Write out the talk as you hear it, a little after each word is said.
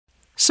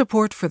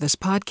Support for this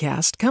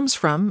podcast comes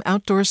from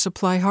Outdoor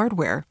Supply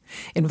Hardware,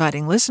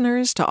 inviting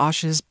listeners to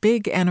Osh's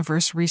big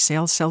anniversary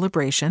sale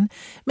celebration,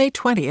 May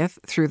 20th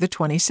through the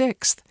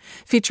 26th,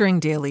 featuring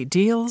daily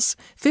deals,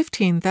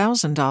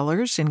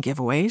 $15,000 in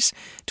giveaways,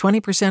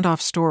 20% off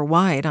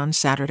store-wide on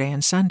Saturday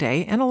and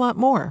Sunday, and a lot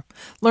more.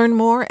 Learn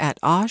more at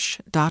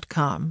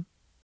osh.com.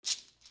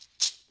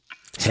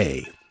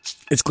 Hey,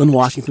 it's Glenn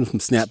Washington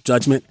from Snap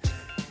Judgment,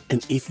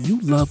 and if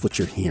you love what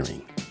you're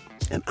hearing,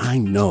 and I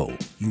know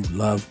you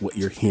love what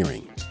you're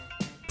hearing,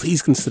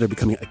 please consider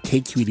becoming a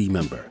KQED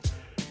member.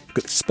 You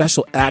get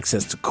special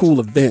access to cool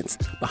events,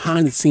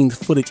 behind-the-scenes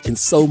footage, and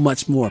so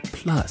much more.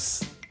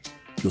 Plus,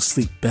 you'll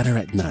sleep better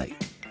at night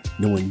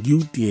knowing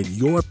you did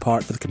your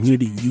part for the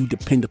community you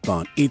depend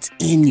upon. It's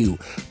in you.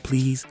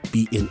 Please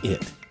be in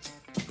it.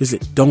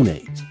 Visit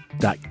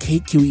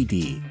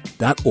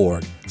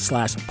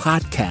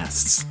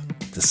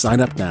donate.kqed.org/podcasts to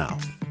sign up now.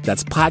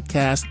 That's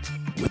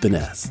podcast with an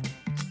S.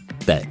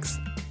 Thanks.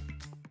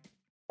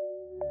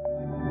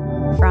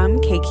 From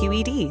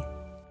KQED.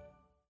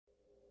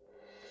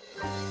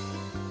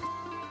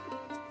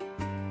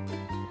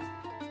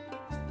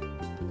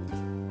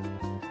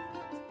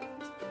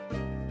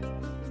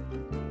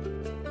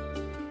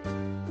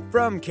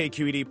 From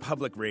KQED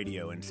Public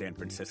Radio in San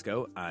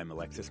Francisco, I'm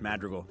Alexis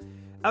Madrigal.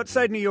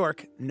 Outside New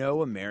York,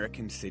 no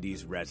American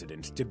city's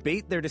residents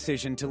debate their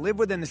decision to live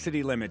within the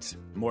city limits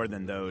more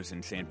than those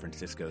in San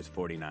Francisco's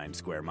 49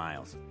 square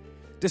miles.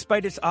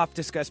 Despite its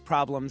oft-discussed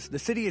problems, the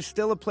city is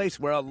still a place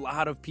where a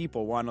lot of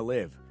people want to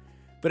live.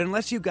 But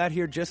unless you got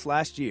here just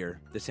last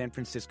year, the San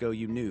Francisco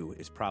you knew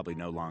is probably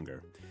no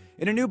longer.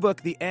 In a new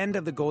book, The End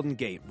of the Golden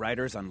Gate,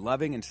 Writers on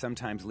Loving and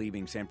Sometimes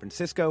Leaving San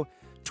Francisco,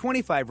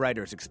 25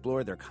 writers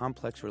explore their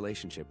complex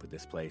relationship with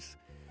this place.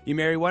 You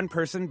marry one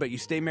person, but you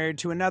stay married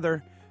to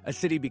another. A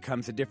city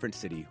becomes a different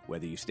city,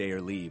 whether you stay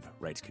or leave,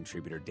 writes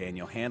contributor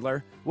Daniel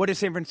Handler. What is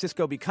San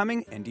Francisco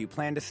becoming, and do you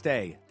plan to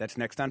stay? That's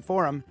next on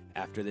Forum,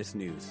 after this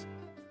news.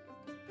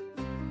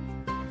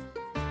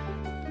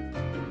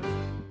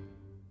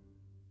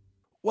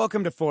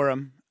 Welcome to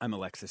Forum. I'm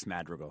Alexis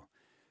Madrigal.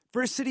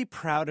 For a city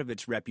proud of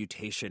its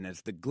reputation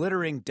as the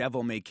glittering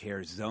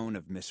devil-may-care zone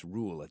of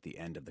misrule at the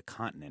end of the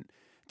continent,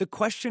 the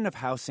question of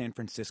how San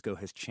Francisco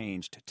has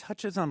changed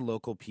touches on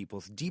local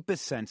people's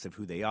deepest sense of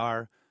who they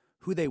are,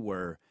 who they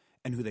were,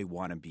 and who they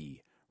want to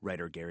be,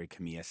 writer Gary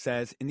Kamiya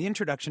says in the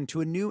introduction to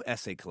a new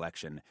essay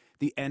collection,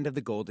 The End of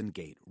the Golden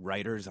Gate,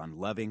 Writers on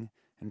Loving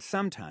and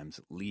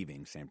Sometimes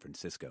Leaving San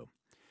Francisco.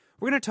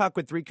 We're going to talk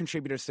with three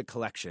contributors to the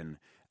collection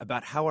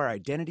about how our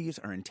identities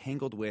are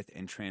entangled with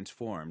and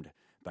transformed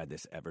by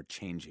this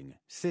ever-changing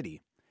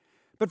city.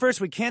 But first,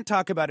 we can't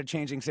talk about a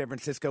changing San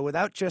Francisco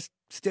without just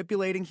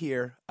stipulating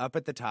here, up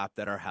at the top,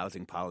 that our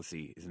housing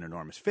policy is an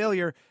enormous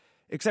failure,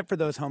 except for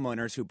those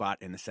homeowners who bought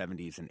in the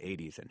 70s and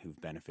 80s and who've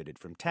benefited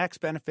from tax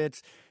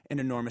benefits and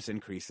enormous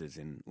increases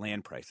in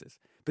land prices.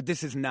 But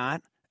this is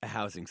not a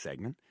housing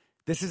segment.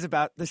 This is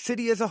about the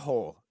city as a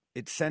whole,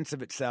 its sense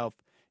of itself,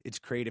 its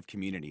creative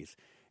communities.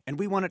 And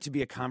we want it to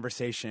be a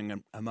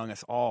conversation among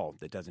us all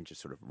that doesn't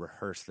just sort of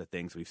rehearse the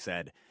things we've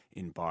said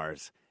in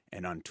bars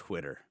and on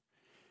Twitter.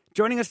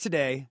 Joining us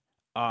today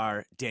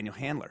are Daniel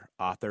Handler,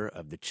 author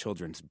of the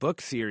children's book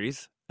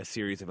series, A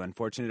Series of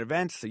Unfortunate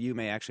Events, so you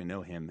may actually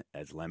know him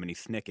as Lemony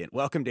Snicket.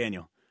 Welcome,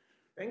 Daniel.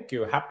 Thank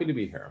you. Happy to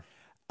be here.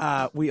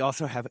 We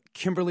also have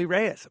Kimberly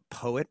Reyes,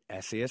 poet,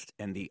 essayist,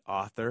 and the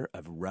author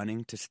of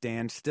Running to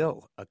Stand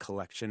Still, a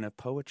collection of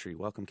poetry.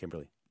 Welcome,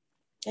 Kimberly.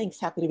 Thanks.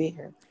 Happy to be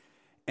here.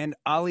 And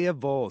Alia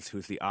Voles,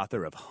 who's the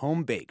author of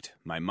Home Baked,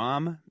 My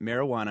Mom,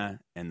 Marijuana,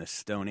 and the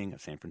Stoning of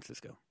San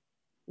Francisco.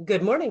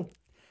 Good morning.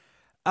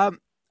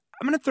 I'm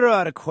going to throw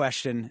out a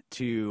question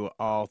to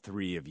all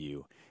three of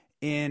you.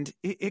 And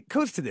it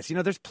goes to this. You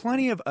know, there's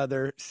plenty of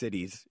other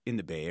cities in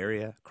the Bay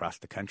Area, across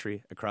the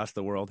country, across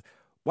the world.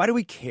 Why do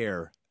we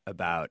care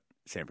about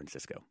San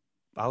Francisco?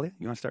 Alia,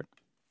 you want to start?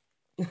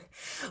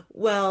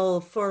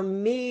 Well, for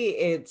me,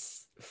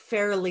 it's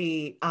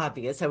fairly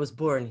obvious. I was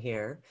born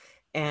here.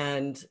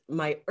 And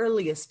my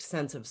earliest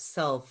sense of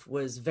self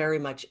was very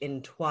much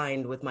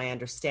entwined with my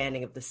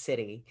understanding of the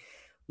city.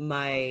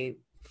 My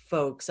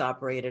folks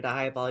operated a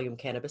high-volume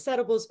cannabis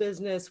edibles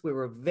business. We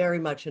were very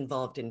much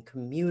involved in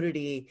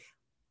community,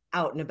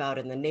 out and about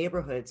in the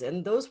neighborhoods,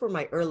 and those were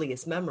my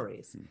earliest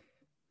memories.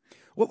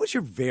 What was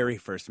your very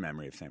first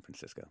memory of San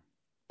Francisco?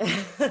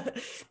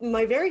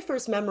 My very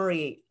first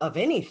memory of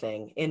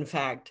anything, in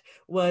fact,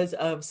 was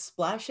of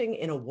splashing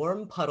in a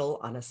warm puddle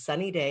on a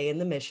sunny day in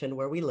the Mission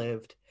where we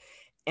lived,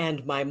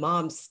 and my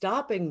mom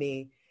stopping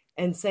me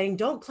and saying,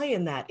 "Don't play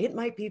in that, it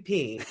might be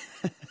pee."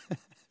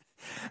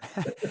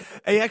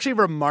 Actually,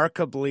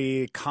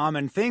 remarkably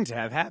common thing to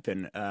have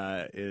happen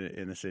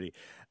in the city.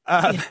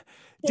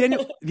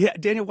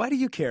 Daniel, why do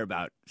you care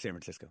about San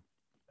Francisco?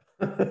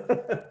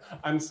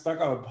 I'm stuck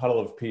on a puddle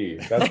of pee.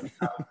 That's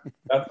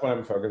what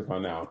I'm focused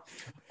on now.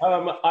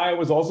 I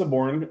was also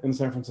born in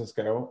San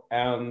Francisco,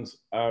 and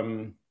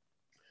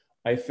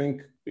I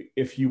think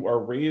if you are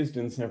raised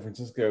in San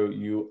Francisco,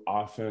 you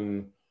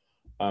often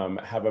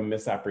have a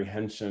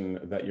misapprehension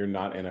that you're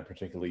not in a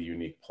particularly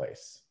unique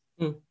place.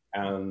 Mm.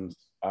 And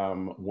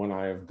when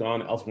I've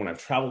gone elsewhere, when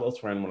I've traveled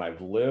elsewhere, and when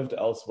I've lived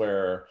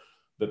elsewhere,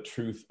 the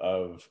truth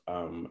of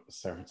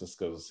San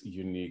Francisco's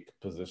unique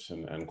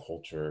position and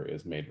culture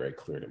is made very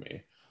clear to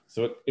me.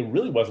 So it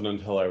really wasn't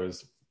until I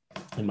was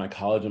in my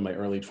college in my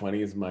early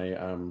 20s,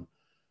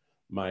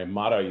 my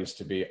motto used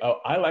to be, oh,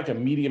 I like a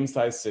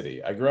medium-sized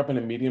city. I grew up in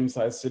a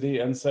medium-sized city,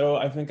 and so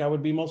I think I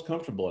would be most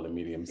comfortable in a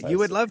medium-sized city. You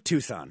would love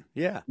Tucson,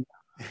 yeah.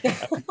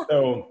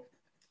 So,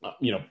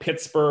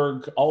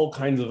 Pittsburgh, all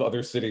kinds of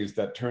other cities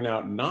that turn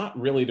out not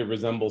really to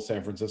resemble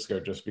San Francisco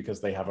just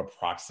because they have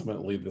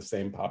approximately the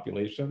same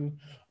population,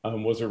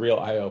 was a real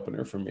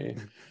eye-opener for me.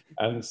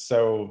 And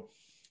so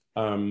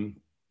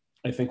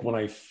I think when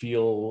I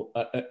feel,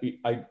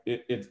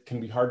 it can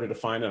be hard to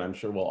define, and I'm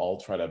sure we'll all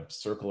try to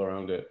circle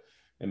around it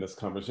in this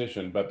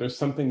conversation, but there's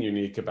something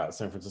unique about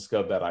San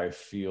Francisco that I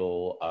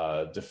feel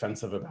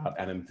defensive about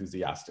and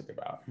enthusiastic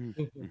about.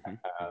 Mm-hmm.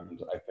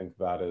 And I think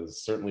that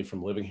is certainly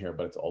from living here,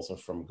 but it's also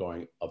from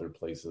going other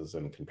places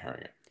and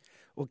comparing it.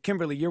 Well,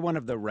 Kimberly, you're one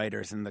of the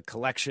writers in the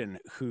collection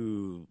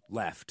who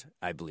left,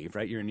 I believe,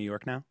 right? You're in New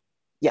York now?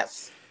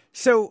 Yes.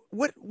 So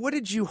what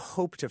did you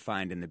hope to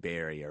find in the Bay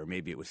Area, or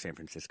maybe it was San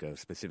Francisco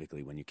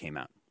specifically when you came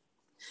out?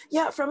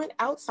 Yeah, from an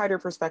outsider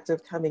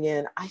perspective coming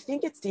in, I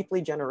think it's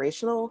deeply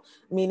generational,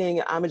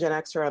 meaning I'm a Gen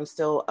Xer. I'm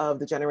still of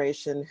the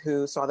generation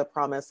who saw the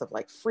promise of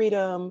like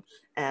freedom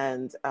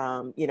and,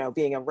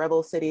 being a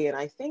rebel city. And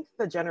I think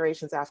the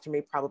generations after me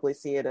probably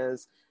see it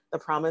as the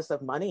promise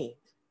of money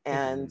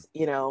and,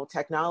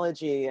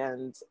 technology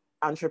and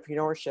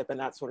entrepreneurship and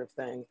that sort of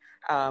thing.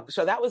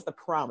 So that was the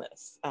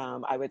promise,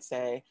 I would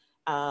say.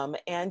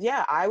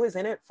 I was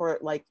in it for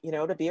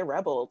to be a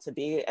rebel, to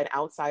be an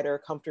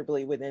outsider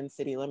comfortably within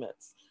city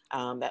limits.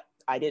 That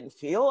I didn't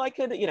feel I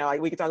could,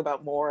 we could talk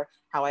about more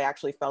how I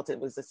actually felt it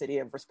was a city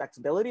of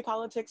respectability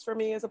politics for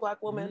me as a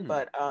Black woman.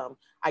 But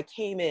I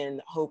came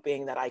in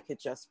hoping that I could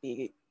just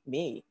be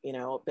me,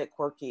 a bit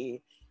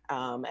quirky.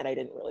 And I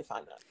didn't really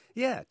find that.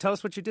 Yeah. Tell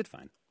us what you did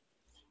find.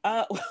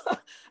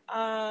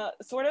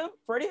 Sort of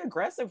pretty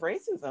aggressive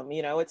racism.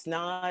 It's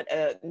not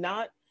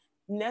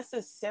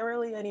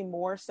necessarily any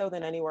more so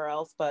than anywhere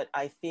else, but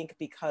I think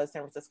because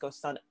San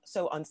Francisco's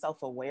so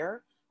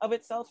unself-aware of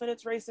itself and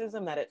its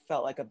racism that it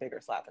felt like a bigger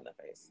slap in the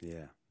face.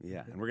 Yeah.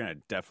 And we're going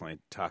to definitely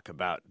talk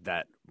about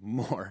that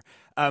more.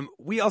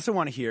 We also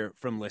want to hear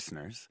from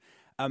listeners.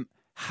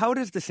 How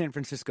does the San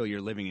Francisco you're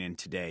living in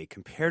today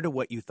compare to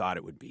what you thought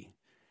it would be?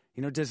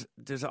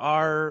 Does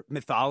our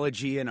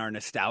mythology and our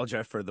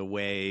nostalgia for the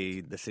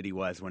way the city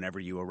was whenever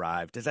you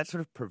arrived, does that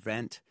sort of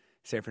prevent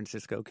San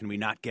Francisco? Can we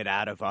not get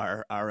out of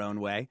our own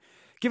way?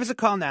 Give us a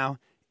call now,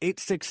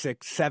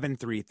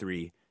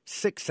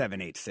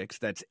 866-733-6786.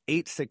 That's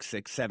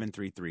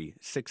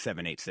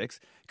 866-733-6786. You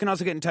can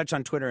also get in touch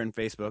on Twitter and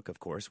Facebook. Of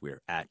course,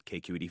 we're at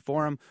KQED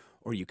Forum,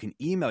 or you can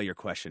email your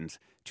questions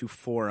to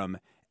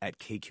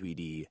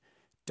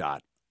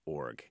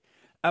forum@kqed.org.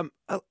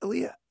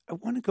 Aaliyah, I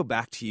want to go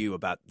back to you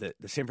about the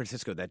San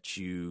Francisco that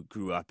you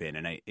grew up in.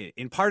 And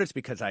in part, it's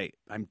because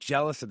I'm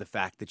jealous of the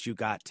fact that you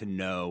got to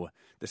know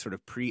the sort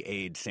of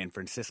pre-AIDS San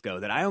Francisco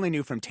that I only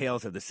knew from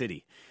Tales of the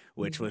City,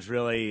 which was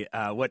really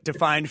what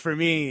defined for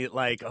me,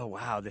 like, oh,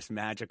 wow, this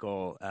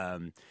magical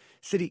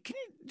city. Can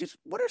you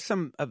what are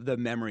some of the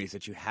memories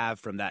that you have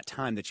from that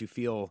time that you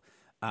feel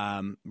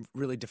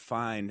really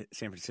defined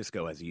San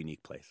Francisco as a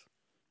unique place?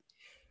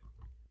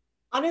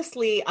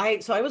 Honestly, I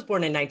was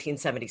born in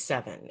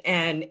 1977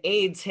 and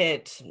AIDS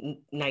hit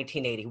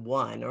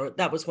 1981, or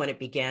that was when it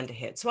began to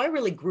hit. So I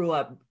really grew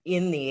up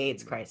in the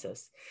AIDS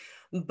crisis.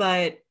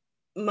 But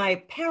my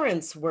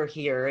parents were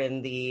here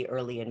in the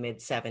early and mid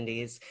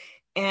 70s,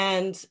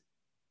 and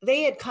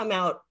they had come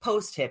out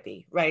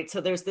post-hippie, right?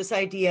 So there's this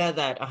idea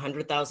that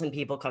 100,000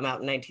 people come out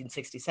in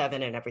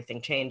 1967 and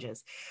everything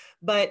changes.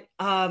 But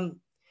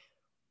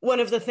one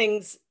of the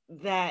things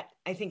that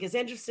I think is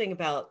interesting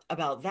about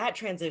that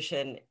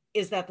transition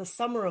is that the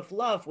Summer of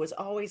Love was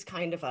always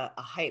kind of a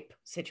hype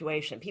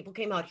situation. People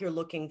came out here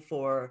looking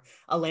for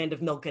a land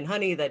of milk and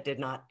honey that did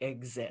not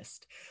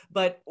exist.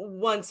 But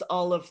once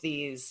all of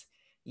these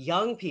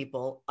young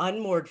people,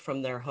 unmoored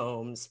from their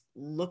homes,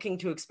 looking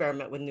to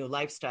experiment with new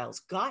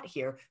lifestyles, got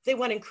here, they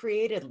went and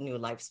created new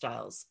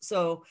lifestyles.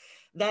 So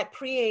that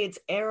pre-AIDS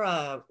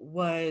era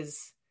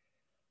was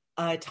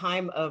a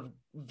time of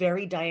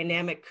very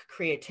dynamic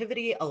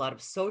creativity, a lot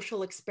of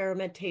social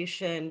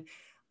experimentation.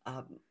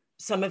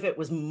 Some of it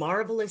was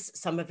marvelous.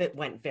 Some of it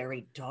went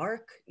very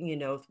dark,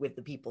 with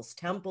the People's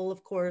Temple,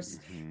 of course,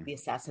 the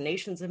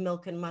assassinations of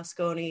Milk and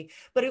Moscone.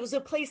 But it was a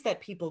place that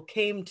people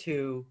came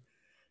to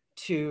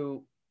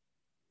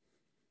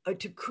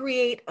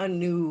create a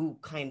new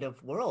kind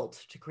of world,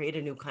 to create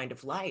a new kind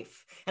of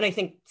life. And I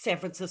think San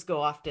Francisco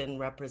often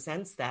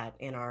represents that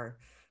in our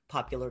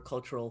popular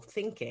cultural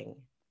thinking.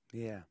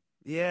 Yeah.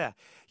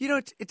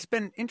 It's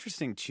been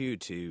interesting, too,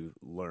 to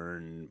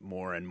learn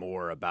more and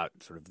more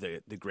about sort of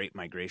the Great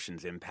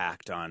Migration's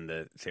impact on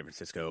the San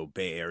Francisco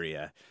Bay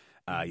Area,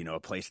 a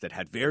place that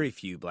had very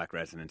few Black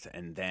residents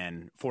and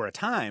then for a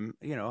time,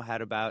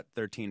 had about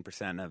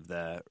 13% of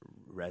the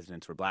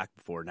residents were Black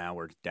before. Now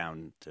we're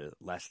down to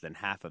less than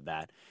half of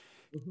that.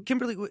 Mm-hmm.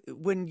 Kimberly,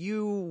 when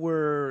you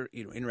were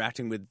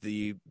interacting with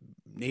the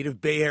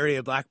native Bay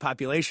Area Black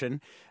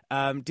population,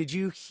 did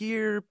you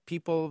hear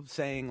people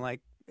saying like,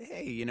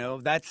 hey,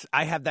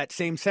 I have that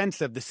same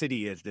sense of the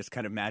city as this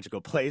kind of magical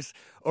place,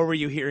 or were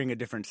you hearing a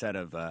different set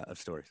of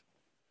stories?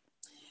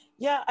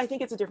 Yeah, I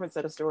think it's a different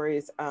set of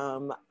stories.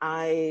 For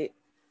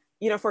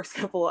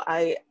example,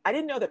 I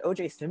didn't know that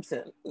O.J.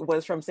 Simpson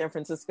was from San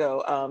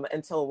Francisco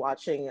until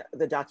watching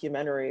the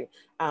documentary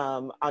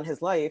on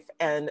his life.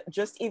 And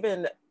just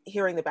even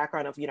hearing the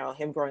background of,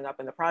 him growing up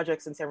in the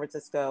projects in San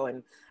Francisco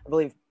and I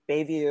believe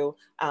Bayview,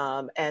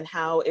 and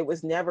how it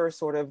was never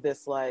sort of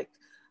this like,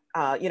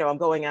 I'm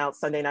going out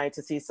Sunday night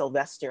to see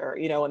Sylvester,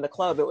 in the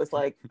club. It was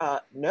like,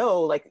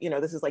 no, like,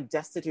 this is like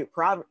destitute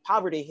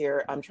poverty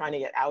here I'm trying to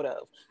get out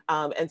of.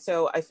 And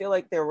so I feel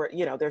like there were,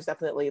 there's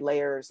definitely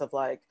layers of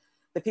like,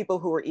 the people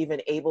who were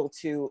even able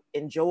to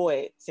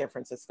enjoy San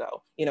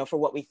Francisco, for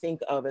what we think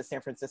of as San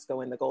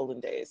Francisco in the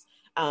golden days.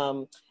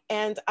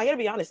 And I gotta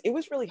be honest, it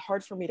was really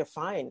hard for me to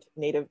find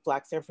native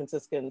Black San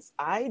Franciscans.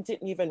 I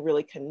didn't even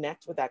really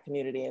connect with that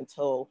community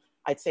until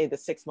I'd say the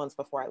 6 months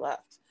before I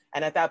left.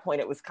 And at that point,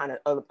 it was kind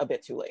of a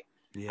bit too late.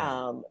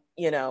 Yeah.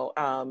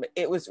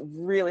 It was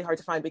really hard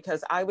to find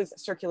because I was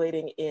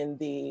circulating in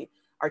the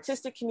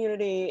artistic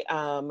community,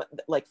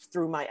 like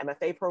through my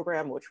MFA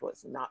program, which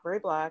was not very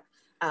Black.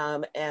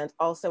 And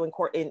also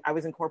I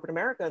was in corporate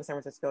America in San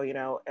Francisco,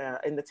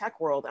 in the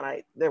tech world,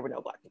 and there were no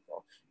Black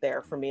people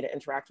there for me to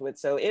interact with.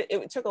 So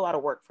it took a lot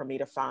of work for me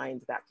to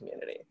find that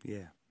community.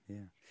 Yeah,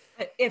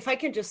 yeah. If I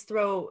can just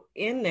throw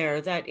in there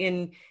that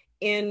in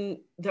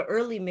the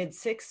early mid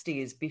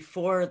 60s,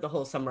 before the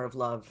whole Summer of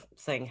Love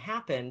thing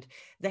happened,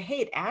 the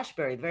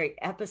Haight-Ashbury, the very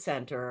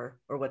epicenter,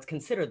 or what's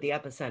considered the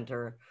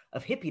epicenter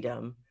of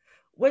hippiedom,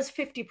 was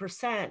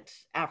 50%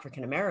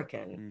 African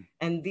American.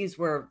 And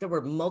there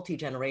were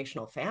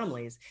multi-generational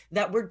families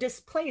that were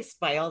displaced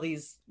by all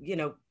these,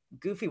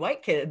 goofy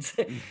white kids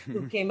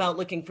who came out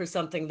looking for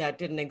something that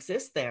didn't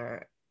exist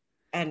there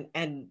and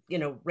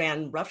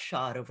ran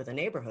roughshod over the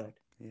neighborhood.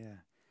 Yeah.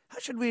 How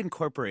should we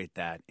incorporate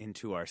that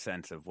into our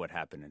sense of what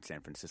happened in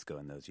San Francisco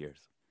in those years?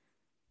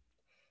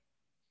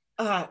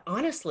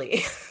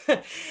 Honestly.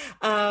 But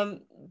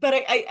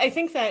I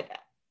think that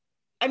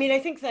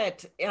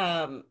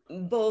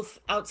both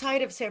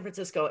outside of San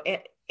Francisco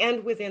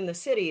and within the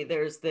city,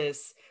 there's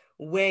this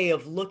way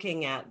of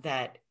looking at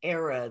that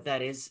era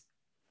that is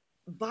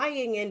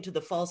buying into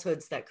the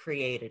falsehoods that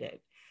created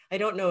it. I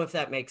don't know if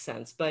that makes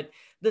sense, but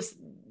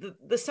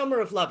the Summer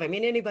of Love,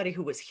 anybody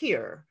who was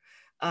here,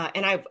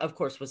 and I, of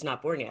course, was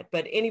not born yet,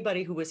 but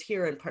anybody who was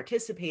here and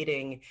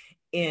participating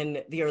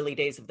in the early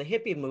days of the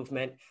hippie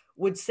movement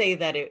would say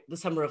that the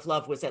Summer of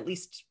Love was at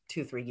least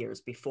 2-3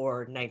 years before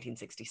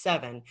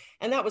 1967.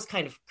 And that was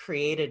kind of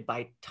created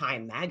by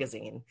Time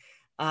magazine.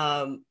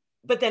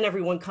 But then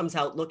everyone comes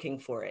out looking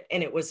for it.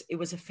 And it was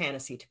a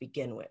fantasy to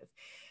begin with.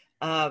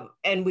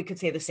 And we could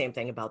say the same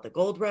thing about the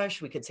gold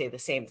rush. We could say the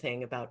same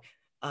thing about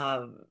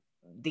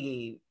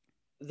the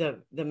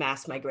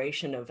mass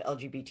migration of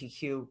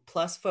LGBTQ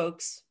plus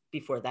folks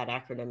before that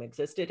acronym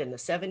existed in the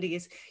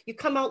 70s. You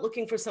come out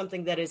looking for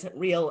something that isn't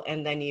real,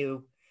 and then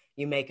you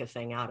make a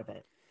thing out of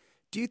it.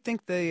 Do you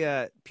think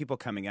the people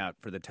coming out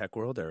for the tech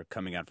world are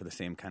coming out for the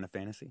same kind of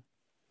fantasy?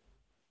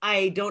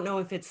 I don't know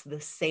if it's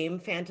the same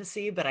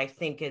fantasy, but I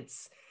think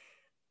it's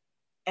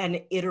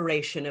an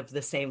iteration of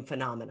the same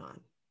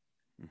phenomenon.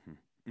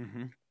 Mm-hmm.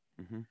 Mm-hmm.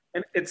 Mm-hmm.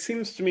 And it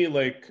seems to me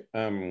like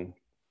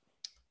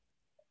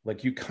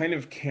you kind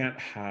of can't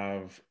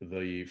have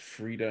the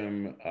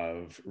freedom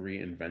of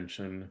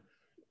reinvention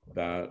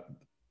that,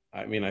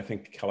 I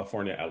think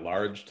California at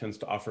large tends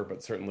to offer,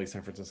 but certainly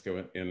San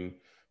Francisco in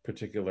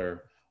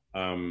particular,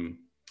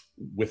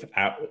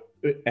 without,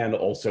 and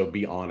also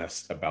be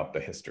honest about the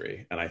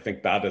history. And I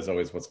think that is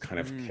always what's kind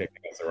of kicking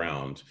us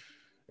around,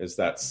 is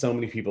that so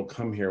many people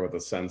come here with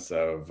a sense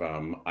of,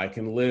 I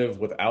can live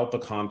without the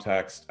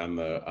context and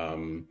the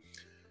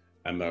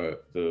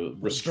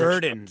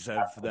burdens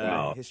of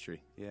the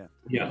history. Yeah.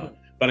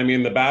 But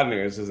the bad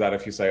news is that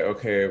if you say,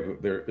 okay,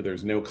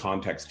 there's no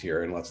context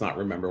here, and let's not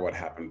remember what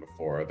happened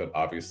before, that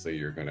obviously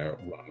you're going to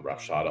run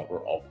roughshod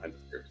over all kinds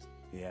of years.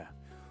 Yeah.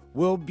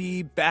 We'll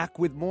be back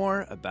with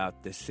more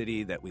about this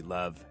city that we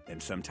love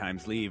and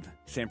sometimes leave,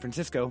 San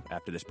Francisco,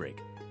 after this break.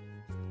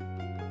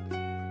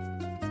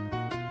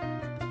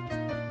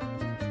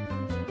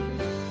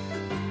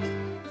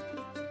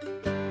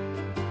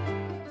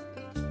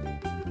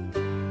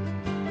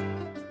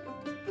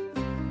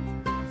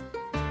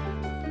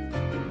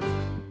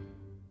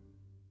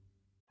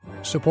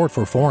 Support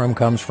for Forum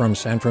comes from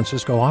San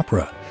Francisco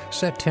Opera.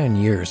 Set 10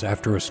 years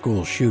after a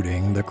school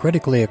shooting, the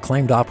critically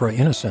acclaimed opera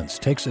Innocence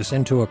takes us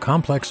into a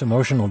complex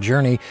emotional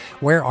journey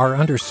where our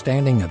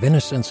understanding of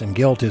innocence and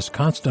guilt is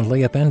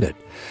constantly upended.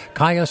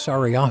 Kaya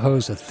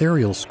Sariaho's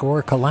ethereal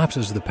score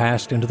collapses the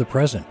past into the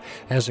present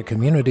as a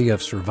community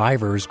of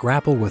survivors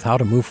grapple with how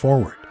to move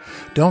forward.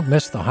 Don't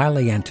miss the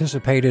highly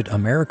anticipated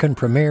American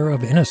premiere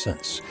of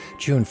Innocence,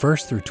 June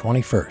 1st through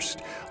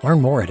 21st. Learn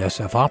more at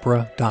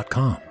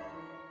sfopera.com.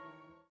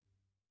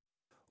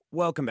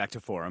 Welcome back to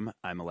Forum.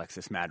 I'm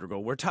Alexis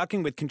Madrigal. We're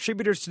talking with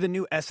contributors to the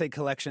new essay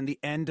collection, The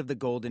End of the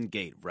Golden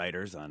Gate,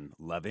 writers on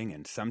loving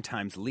and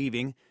sometimes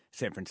leaving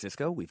San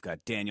Francisco. We've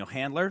got Daniel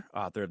Handler,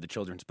 author of the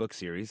children's book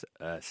series,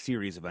 A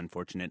Series of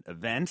Unfortunate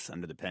Events,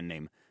 under the pen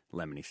name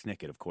Lemony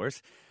Snicket, of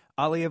course.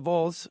 Alia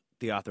Voles,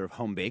 the author of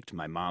Home Baked,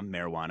 My Mom,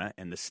 Marijuana,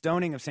 and The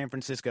Stoning of San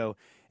Francisco,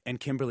 and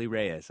Kimberly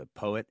Reyes, a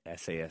poet,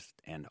 essayist,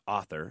 and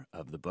author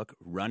of the book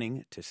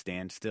Running to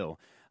Stand Still,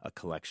 a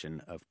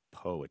collection of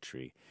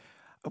poetry.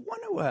 I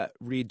want to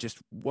read just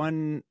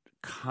one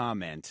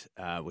comment,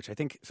 which I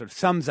think sort of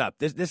sums up.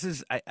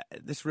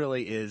 This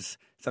really is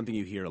something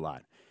you hear a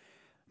lot.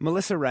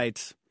 Melissa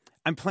writes,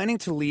 I'm planning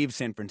to leave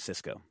San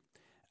Francisco.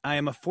 I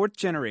am a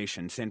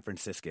fourth-generation San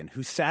Franciscan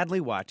who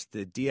sadly watched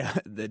the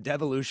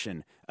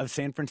devolution of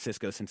San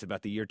Francisco since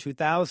about the year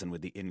 2000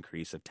 with the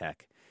increase of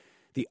tech.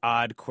 The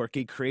odd,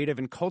 quirky, creative,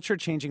 and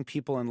culture-changing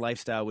people and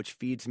lifestyle which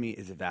feeds me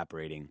is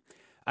evaporating.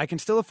 I can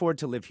still afford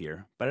to live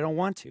here, but I don't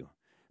want to.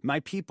 My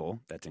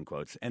people, that's in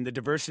quotes, and the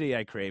diversity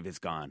I crave is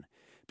gone.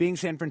 Being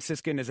San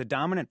Franciscan is a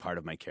dominant part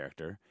of my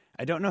character.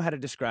 I don't know how to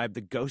describe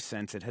the ghost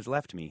sense it has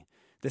left me.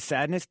 The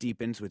sadness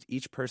deepens with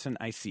each person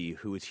I see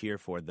who is here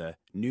for the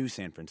new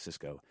San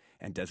Francisco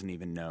and doesn't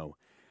even know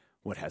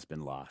what has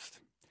been lost.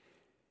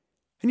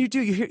 And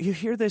you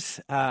hear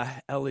this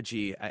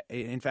elegy.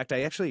 In fact,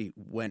 I actually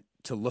went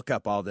to look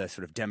up all the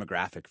sort of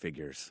demographic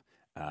figures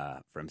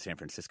from San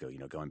Francisco,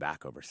 going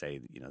back over,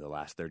 say, the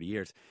last 30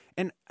 years.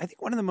 And I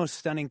think one of the most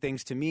stunning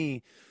things to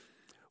me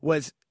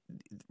was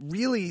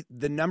really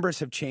the numbers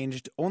have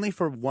changed only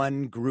for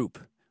one group,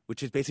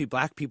 which is basically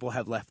black people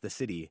have left the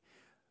city.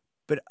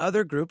 But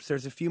other groups,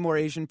 there's a few more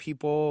Asian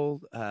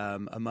people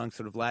among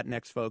sort of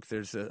Latinx folks.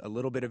 There's a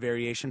little bit of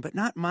variation, but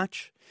not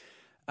much.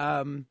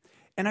 And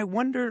I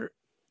wonder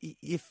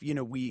if,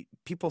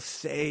 people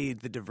say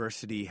the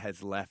diversity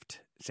has left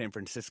San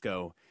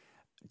Francisco.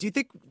 Do you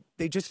think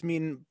they just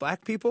mean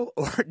black people,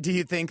 or do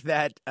you think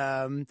that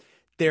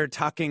they're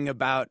talking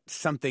about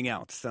something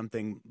else,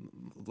 something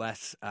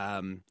less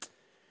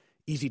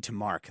easy to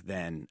mark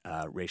than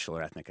racial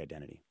or ethnic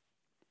identity?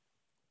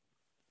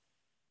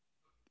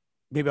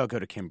 Maybe I'll go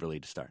to Kimberly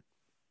to start.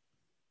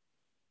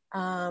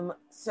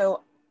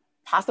 So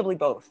possibly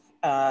both,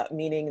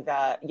 meaning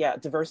that,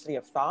 diversity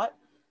of thought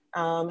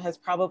has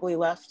probably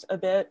left a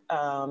bit.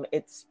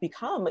 It's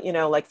become,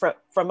 like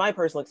from my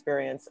personal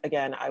experience,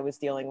 again, I was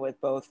dealing with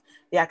both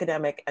the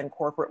academic and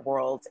corporate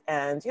world,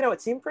 and,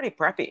 it seemed pretty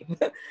preppy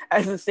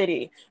as a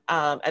city.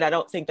 And I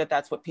don't think that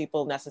that's what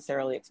people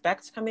necessarily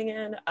expect coming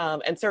in.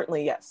 And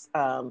certainly, yes,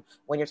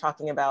 when you're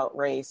talking about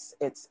race,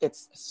 it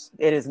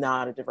is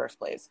not a diverse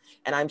place.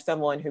 And I'm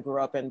someone who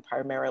grew up in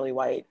primarily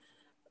white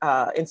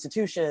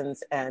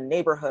institutions and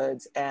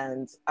neighborhoods.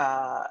 And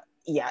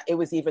it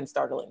was even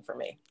startling for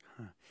me.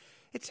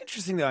 It's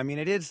interesting, though. I mean,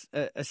 it is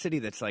a city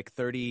that's like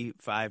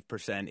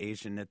 35%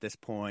 Asian at this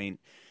point.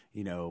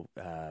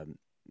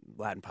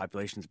 Latin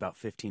population's about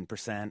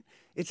 15%.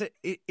 It's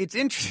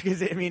interesting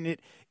because it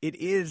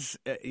is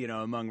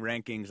among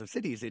rankings of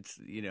cities,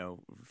 it's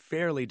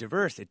fairly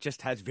diverse. It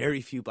just has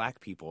very few black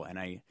people, and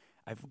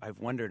I've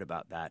wondered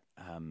about that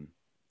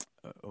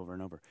over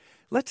and over.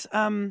 Let's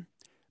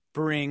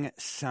bring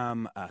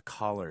some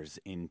callers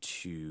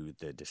into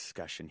the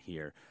discussion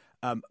here.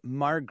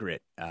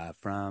 Margaret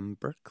from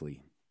Berkeley.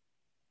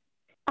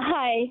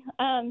 Hi,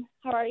 how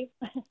are you?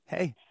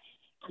 Hey.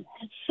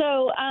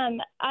 So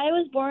I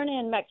was born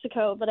in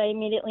Mexico, but I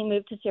immediately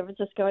moved to San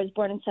Francisco. I was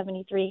born in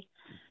 1973.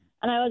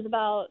 And I was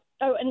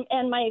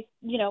and my,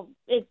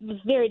 it was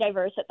very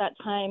diverse at that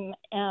time,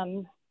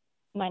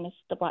 minus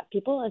the black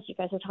people, as you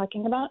guys are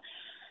talking about.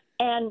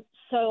 And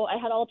so I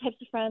had all types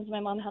of friends.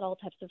 My mom had all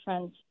types of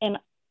friends. And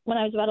when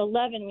I was about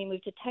 11, we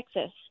moved to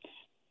Texas.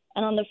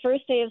 And on the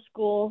first day of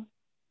school,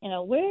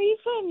 where are you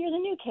from? You're the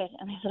new kid.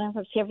 And I said, I'm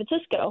from San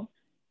Francisco.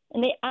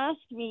 And they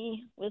asked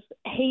me with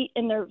hate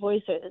in their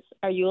voices,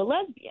 are you a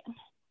lesbian?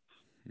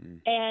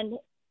 And,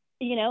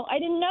 I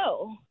didn't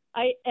know.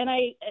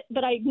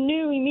 But I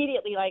knew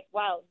immediately, like,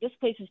 wow, this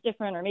place is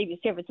different, or maybe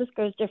San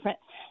Francisco is different.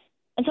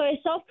 And so I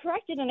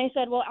self-corrected and I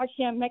said, well,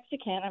 actually, I'm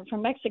Mexican. I'm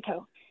from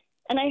Mexico.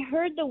 And I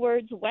heard the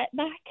words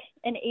wetback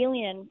and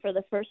alien for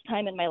the first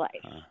time in my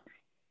life.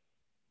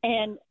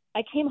 And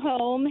I came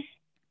home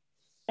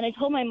and I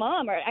told my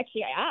mom, or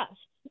actually I asked,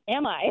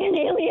 am I an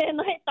alien?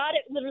 I thought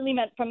it literally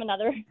meant from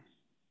another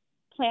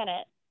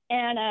planet.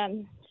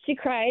 And she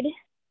cried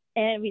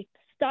and we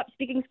stopped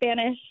speaking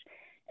Spanish.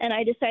 And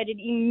I decided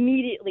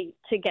immediately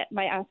to get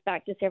my ass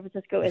back to San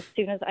Francisco as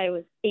soon as I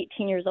was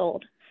 18 years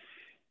old.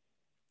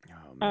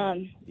 Oh,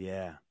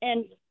 Yeah.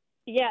 And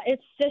yeah,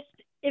 it's just,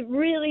 it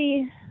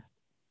really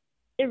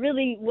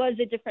was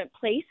a different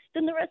place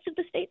than the rest of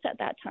the states at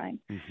that time.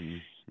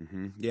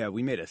 Yeah,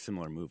 we made a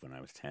similar move when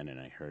I was 10, and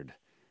I heard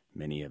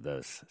many of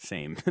those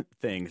same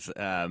things.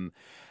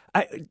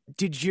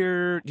 Did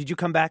you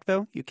come back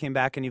though? You came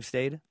back and you've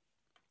stayed?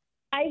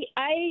 I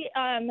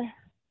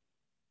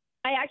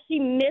actually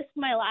missed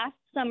my last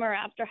summer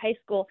after high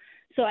school,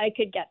 so I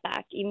could get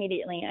back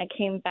immediately. I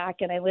came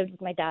back and I lived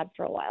with my dad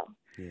for a while.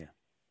 Yeah.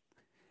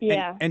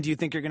 Yeah. And do you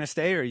think you're going to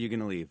stay, or are you going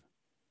to leave?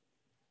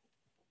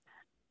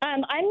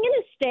 I'm going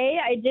to stay.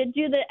 I did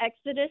do the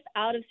exodus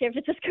out of San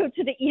Francisco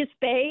to the East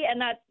Bay, and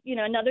that's,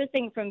 another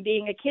thing from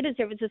being a kid in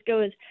San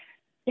Francisco is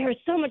there is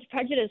so much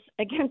prejudice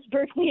against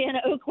Berkeley and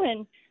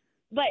Oakland,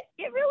 but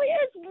it really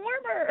is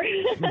warmer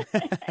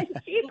and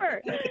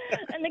cheaper,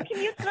 and the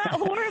commute's not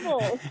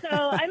horrible. So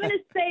I'm going to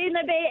stay in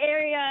the Bay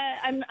Area.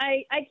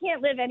 I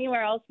can't live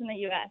anywhere else in the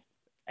U.S.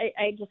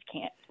 I just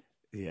can't.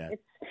 Yeah.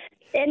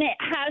 And it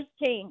has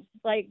changed.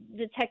 Like,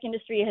 the tech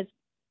industry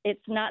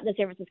it's not the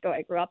San Francisco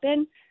I grew up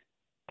in,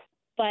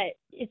 but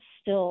it's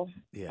still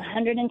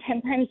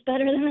 110 times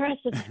better than the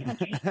rest of the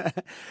country.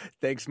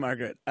 Thanks,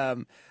 Margaret.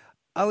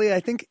 Ali, I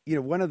think,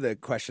 one of the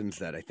questions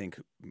that I think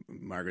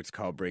Margaret's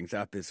call brings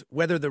up is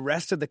whether the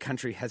rest of the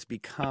country has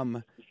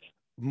become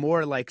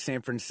more like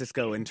San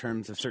Francisco in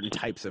terms of certain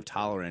types of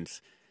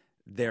tolerance,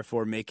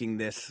 therefore making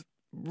this,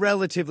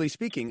 relatively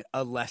speaking,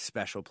 a less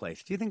special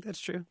place. Do you think that's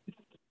true?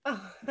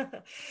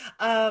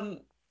 I'm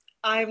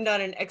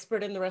not an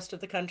expert in the rest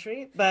of the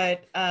country,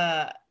 but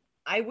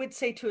I would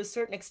say to a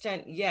certain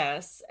extent,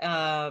 yes.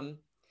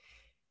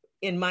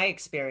 In my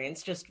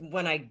experience, just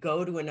when I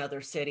go to another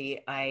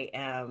city, I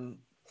am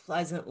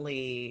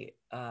pleasantly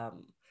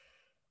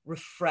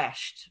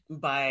refreshed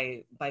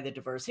by the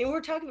diversity. And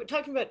we're talking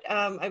about.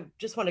 I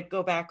just want to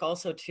go back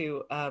also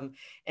to an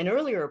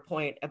earlier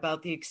point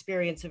about the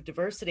experience of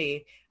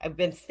diversity. I've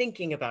been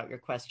thinking about your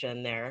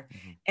question there,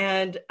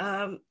 and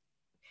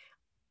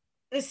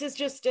this is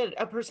just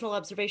a personal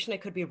observation. I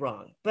could be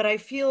wrong, but I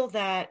feel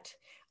that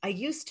I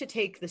used to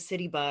take the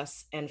city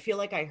bus and feel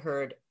like I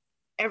heard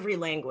every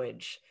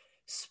language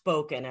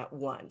spoken at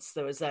once.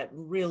 There was that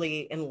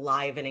really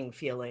enlivening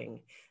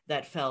feeling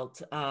that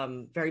felt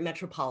very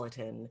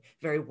metropolitan,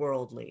 very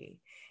worldly.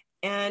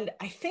 And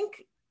I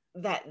think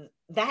that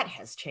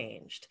has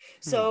changed.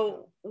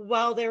 So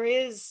while there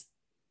is,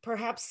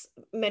 perhaps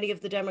many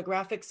of the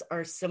demographics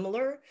are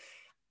similar,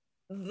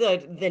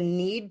 the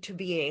need to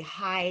be a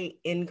high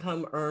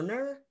income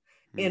earner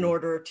in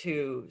order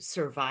to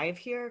survive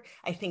here,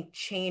 I think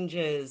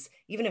changes,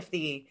 even if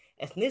the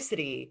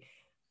ethnicity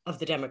of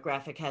the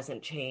demographic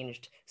hasn't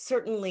changed,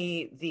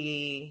 certainly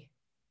the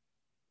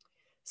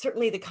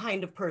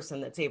kind of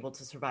person that's able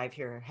to survive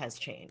here has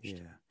changed.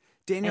 Yeah.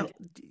 Daniel,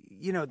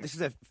 this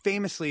is a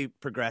famously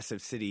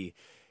progressive city.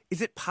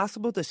 Is it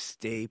possible to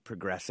stay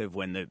progressive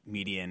when the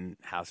median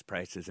house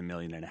price is $1.5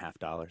 million?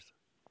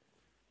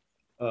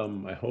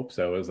 I hope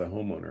so, as a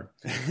homeowner.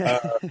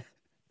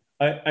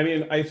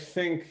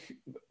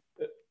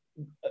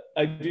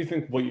 I do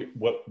think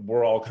what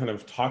we're all kind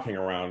of talking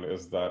around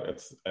is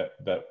that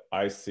that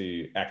I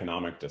see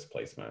economic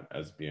displacement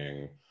as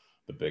being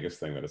the biggest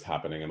thing that is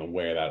happening, and the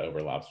way that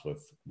overlaps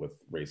with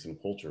race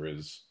and culture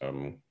is,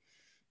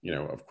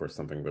 of course,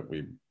 something that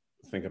we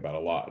think about a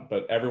lot.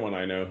 But everyone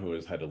I know who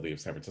has had to leave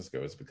San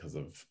Francisco is because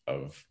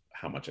of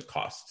how much it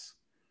costs,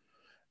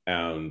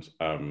 and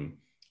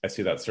I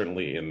see that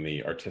certainly in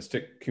the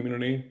artistic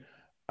community.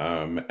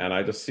 And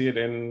I just see it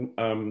in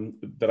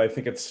that I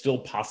think it's still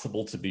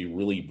possible to be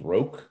really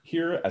broke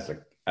here as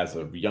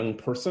a young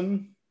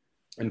person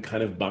and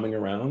kind of bumming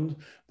around.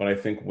 But I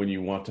think when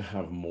you want to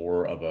have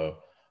more of a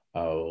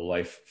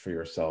life for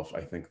yourself,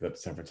 I think that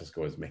San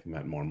Francisco is making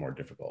that more and more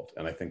difficult.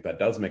 And I think that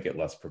does make it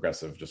less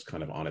progressive, just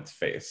kind of on its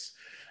face.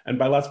 And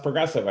by less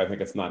progressive, I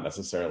think it's not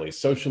necessarily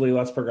socially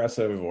less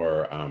progressive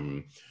or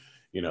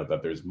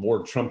that there's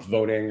more Trump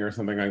voting or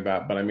something like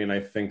that. But I mean, I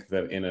think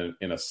that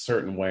in a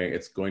certain way,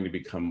 it's going to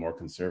become more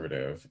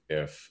conservative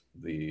if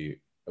the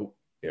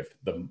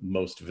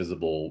most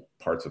visible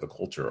parts of the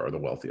culture are the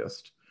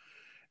wealthiest.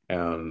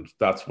 And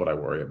that's what I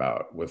worry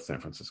about with San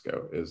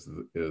Francisco is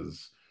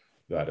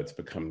that it's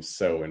become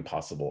so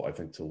impossible, I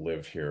think, to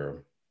live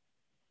here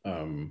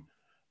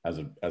as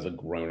a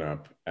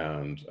grown-up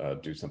and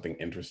do something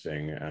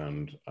interesting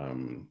and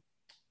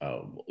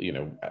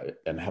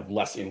and have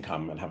less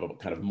income and have a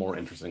kind of more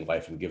interesting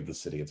life and give the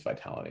city its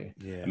vitality.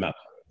 Yeah. And that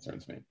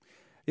concerns me.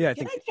 Yeah,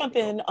 Can I jump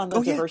in on the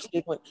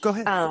diversity point? Go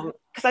ahead.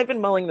 Because I've been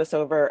mulling this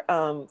over.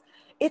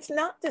 It's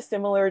not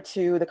dissimilar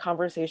to the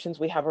conversations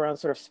we have around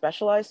sort of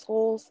specialized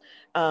schools.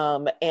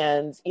 And,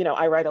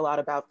 I write a lot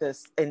about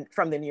this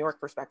from the New York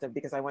perspective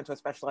because I went to a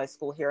specialized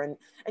school here. And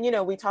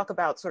we talk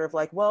about sort of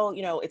like, well,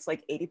 it's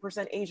like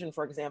 80% Asian,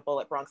 for example,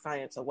 at Bronx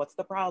Science. So what's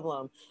the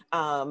problem?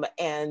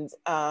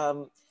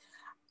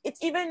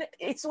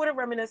 it's sort of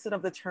reminiscent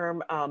of the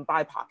term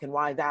BIPOC and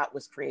why that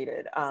was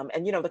created.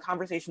 And, you know, the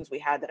conversations we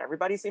had that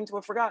everybody seemed to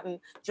have forgotten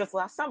just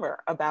last summer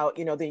about,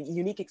 you know, the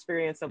unique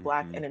experience of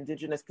Black and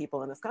Indigenous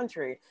people in this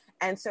country.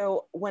 And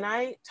so when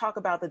I talk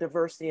about the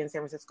diversity in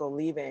San Francisco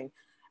leaving,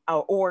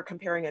 or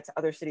comparing it to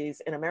other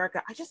cities in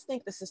America, I just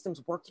think the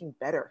system's working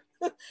better.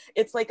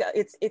 It's like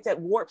it's at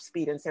warp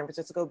speed in San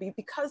Francisco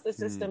because the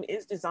system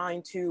is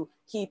designed to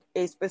keep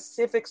a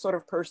specific sort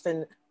of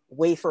person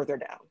way further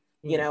down.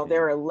 You know,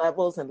 there are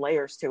levels and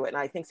layers to it. And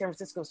I think San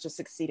Francisco is just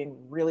succeeding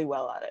really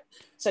well at it.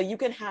 So you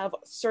can have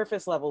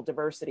surface level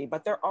diversity,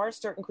 but there are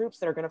certain groups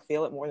that are going to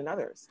feel it more than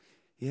others.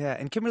 Yeah.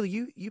 And Kimberly,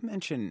 you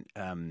mentioned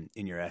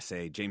in your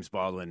essay, James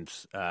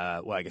Baldwin's,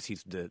 well, I guess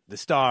he's the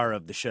star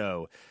of the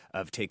show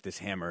of Take This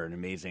Hammer, an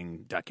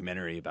amazing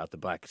documentary about the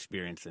Black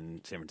experience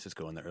in San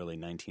Francisco in the early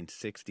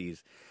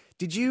 1960s.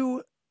 Did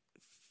you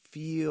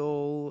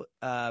feel,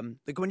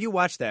 like when you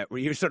watched that, were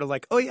you sort of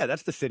like, oh yeah,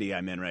 that's the city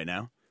I'm in right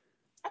now?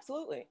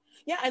 Absolutely.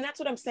 Yeah. And that's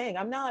what I'm saying.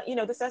 I'm not, you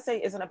know, this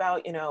essay isn't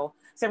about, you know,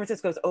 San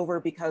Francisco's over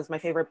because my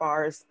favorite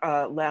bars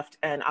left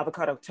and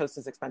avocado toast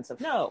is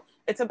expensive. No,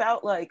 it's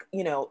about like,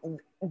 you know,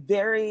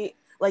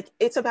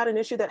 it's about an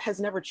issue that has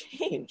never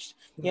changed.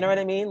 You know what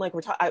I mean? Like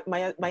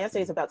my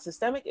essay is about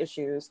systemic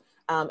issues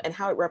and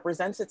how it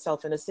represents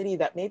itself in a city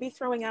that may be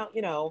throwing out,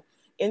 you know,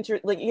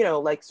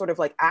 sort of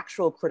like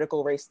actual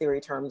critical race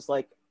theory terms,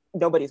 like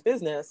nobody's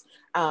business,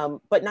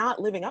 but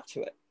not living up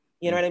to it.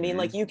 You know what I mean?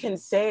 Like you can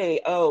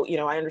say, oh, you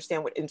know, I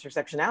understand what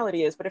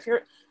intersectionality is, but if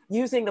you're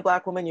using the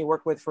Black woman you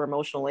work with for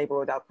emotional labor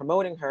without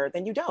promoting her,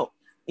 then you don't,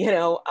 you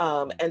know?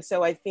 And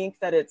so I think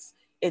that it's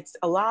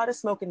a lot of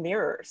smoke and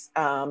mirrors.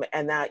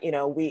 And that, you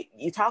know,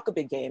 you talk a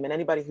big game, and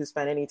anybody who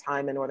spent any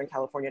time in Northern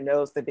California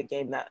knows the big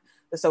game that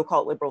the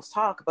so-called liberals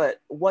talk,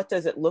 but what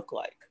does it look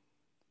like?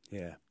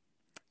 Yeah.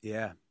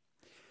 Yeah.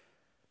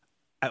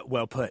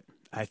 Well put.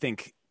 I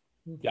think.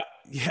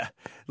 Yeah.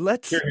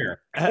 Let's.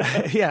 Here.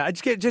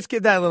 Just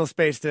give that a little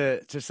space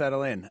to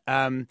settle in.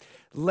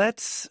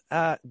 Let's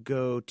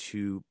go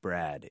to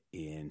Brad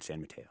in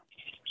San Mateo.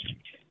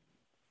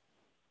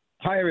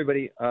 Hi,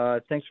 everybody.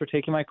 Thanks for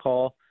taking my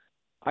call.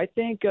 I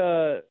think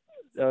San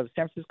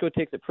Francisco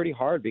takes it pretty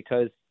hard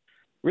because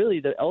really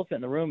the elephant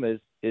in the room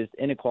is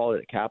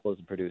inequality that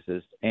capitalism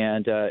produces,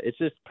 and it's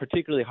just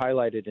particularly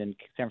highlighted in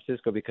San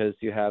Francisco because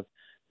you have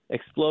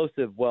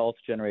explosive wealth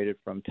generated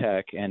from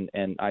tech and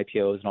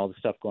IPOs and all the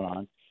stuff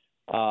going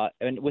on.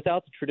 And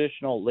without the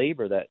traditional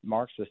labor that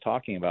Marx was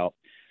talking about,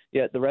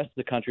 yet the rest of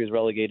the country is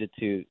relegated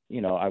to,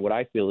 you know, what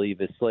I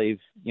believe is slave,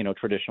 you know,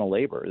 traditional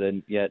labor.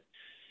 Then yet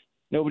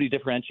nobody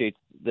differentiates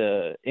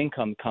the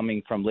income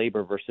coming from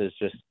labor versus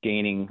just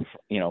gaining,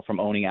 you know, from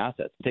owning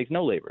assets. It takes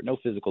no labor, no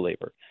physical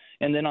labor.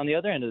 And then on the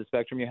other end of the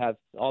spectrum, you have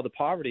all the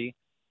poverty.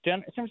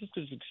 San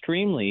Francisco is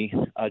extremely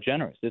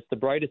generous. It's the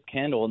brightest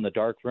candle in the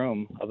dark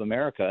room of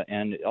America,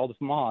 and all the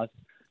moths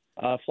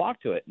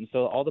flock to it. And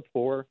so all the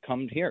poor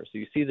come here. So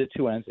you see the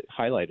two ends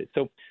highlighted.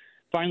 So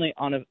finally,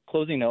 on a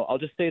closing note, I'll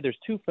just say there's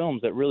two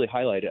films that really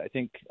highlight it. I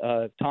think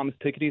Thomas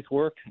Piketty's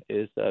work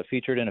is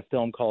featured in a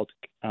film called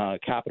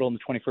Capital in the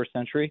 21st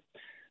Century.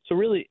 So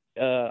really,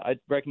 I'd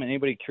recommend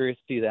anybody curious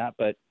to see that.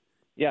 But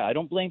yeah, I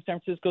don't blame San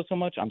Francisco so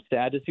much. I'm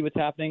sad to see what's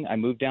happening. I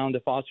moved down to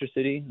Foster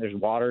City. There's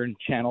water and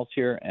channels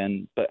here,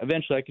 but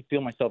eventually I could feel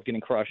myself getting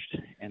crushed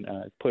and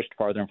pushed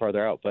farther and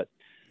farther out. But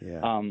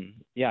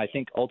I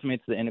think ultimately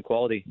it's the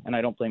inequality, and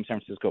I don't blame San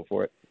Francisco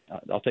for it.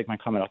 I'll take my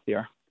comment off the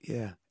air.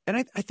 Yeah, and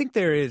I think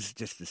there is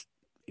just this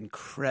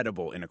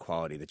incredible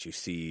inequality that you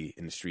see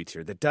in the streets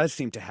here that does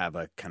seem to have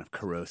a kind of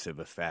corrosive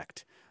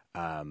effect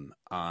on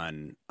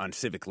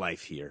civic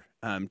life here.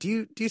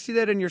 Do you see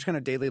that in your kind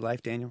of daily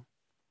life, Daniel?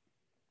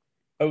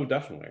 Oh,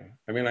 definitely.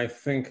 I mean, I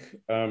think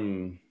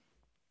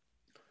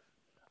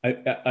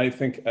I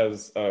think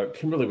as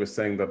Kimberly was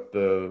saying, that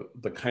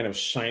the kind of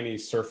shiny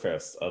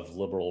surface of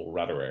liberal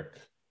rhetoric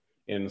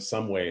in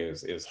some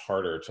ways is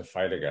harder to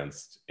fight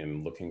against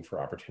in looking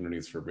for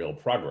opportunities for real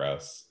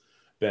progress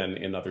than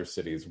in other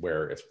cities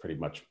where it's pretty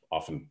much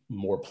often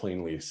more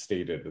plainly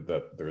stated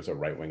that there's a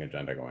right-wing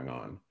agenda going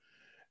on.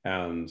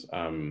 And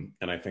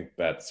I think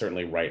that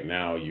certainly right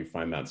now you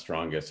find that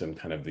strongest in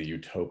kind of the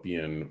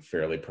utopian,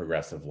 fairly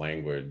progressive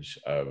language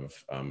of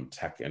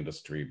tech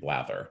industry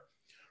blather,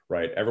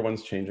 right?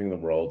 Everyone's changing the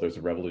world. There's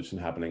a revolution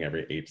happening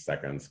every 8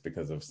 seconds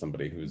because of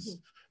somebody who's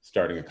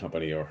starting a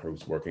company or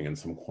who's working in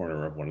some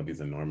corner of one of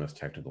these enormous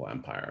technical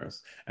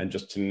empires. And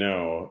just to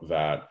know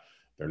that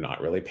they're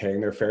not really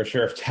paying their fair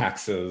share of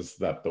taxes,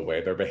 that the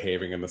way they're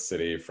behaving in the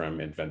city,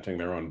 from inventing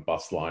their own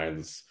bus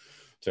lines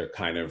to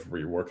kind of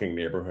reworking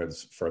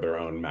neighborhoods for their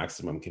own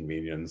maximum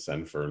convenience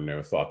and for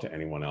no thought to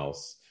anyone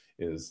else,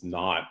 is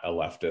not a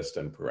leftist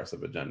and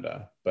progressive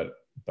agenda, but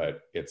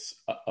it's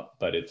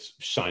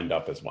shined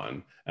up as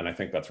one. And I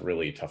think that's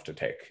really tough to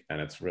take.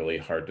 And it's really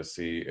hard to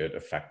see it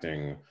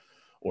affecting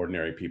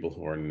ordinary people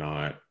who are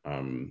not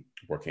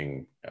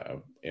working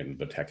in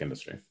the tech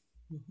industry.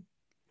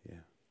 Yeah.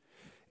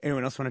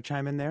 Anyone else want to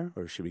chime in there,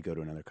 or should we go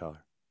to another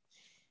caller?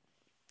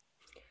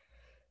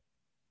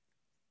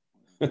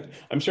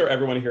 I'm sure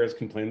everyone here has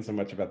complained so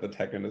much about the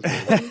tech industry.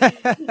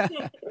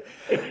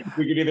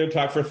 We could either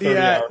talk for 30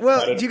 hours.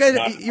 Well, do you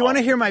guys, you want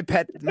to hear my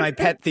pet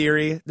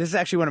theory? This is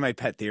actually one of my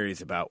pet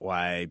theories about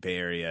why Bay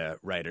Area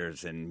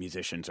writers and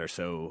musicians are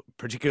so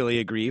particularly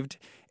aggrieved.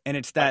 And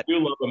it's that I do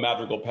love a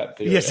madrigal pet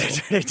theory.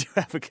 Yes, I do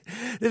have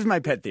this is my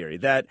pet theory,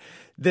 that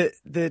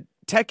the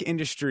tech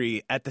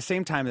industry, at the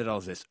same time that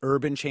all this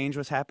urban change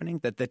was happening,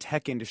 that the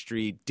tech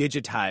industry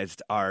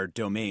digitized our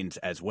domains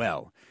as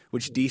well,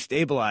 which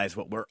destabilized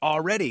what were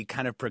already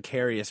kind of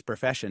precarious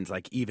professions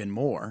like even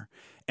more.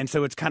 And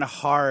so it's kind of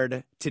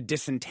hard to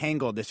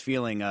disentangle this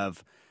feeling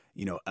of,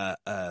 you know,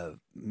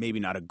 maybe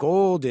not a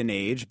golden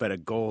age, but a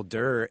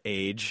golder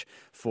age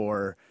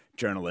for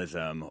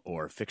journalism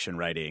or fiction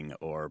writing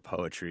or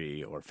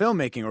poetry or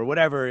filmmaking or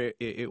whatever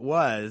it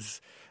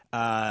was,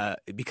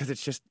 because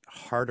it's just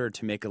harder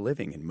to make a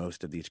living in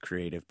most of these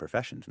creative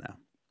professions now.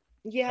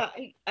 Yeah,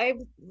 I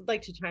would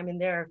like to chime in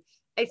there.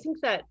 I think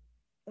that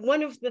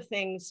one of the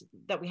things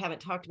that we haven't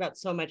talked about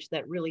so much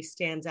that really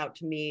stands out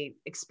to me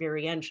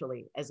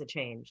experientially as a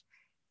change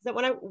is that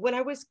when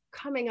I was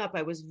coming up,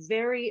 I was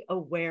very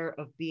aware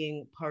of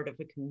being part of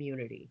a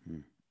community.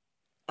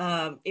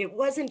 It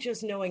wasn't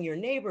just knowing your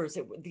neighbors.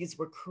 These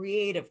were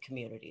creative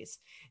communities.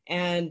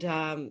 And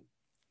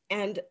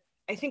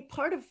I think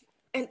part of,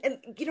 and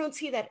you don't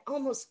see that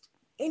almost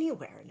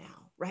anywhere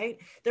now, right?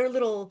 There are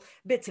little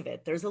bits of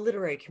it. There's a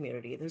literary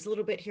community. There's a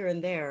little bit here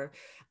and there.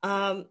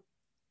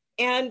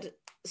 And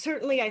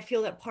certainly I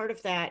feel that part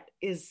of that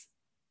is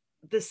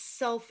the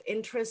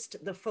self-interest,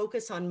 the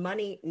focus on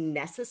money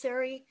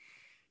necessary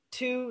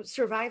to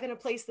survive in a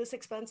place this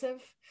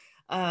expensive.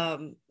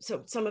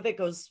 So some of it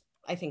goes,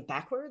 I think,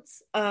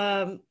 backwards.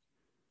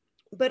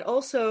 But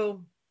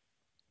also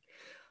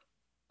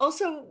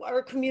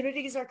our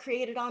communities are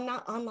created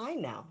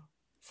online now.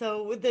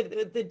 So with the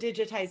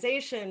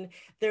digitization,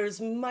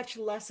 there's much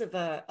less of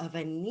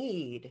a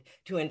need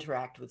to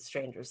interact with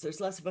strangers.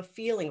 There's less of a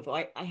feeling of,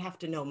 I have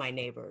to know my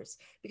neighbors,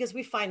 because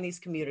we find these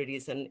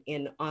communities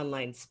in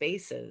online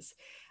spaces.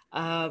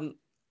 And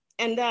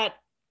that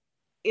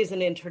is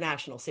an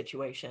international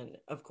situation,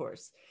 of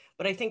course.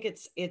 But I think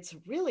it's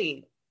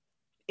really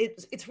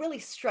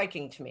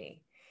striking to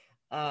me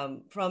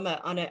on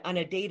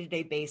a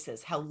day-to-day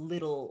basis how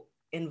little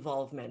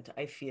involvement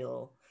I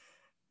feel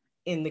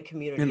in the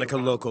community, in like a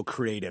local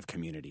creative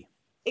community.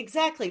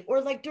 Exactly.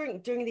 Or like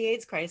during the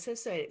AIDS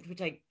crisis,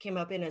 which I came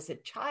up in as a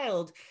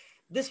child,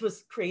 this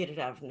was created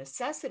out of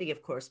necessity.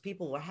 Of course,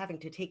 people were having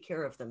to take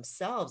care of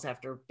themselves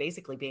after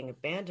basically being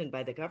abandoned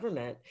by the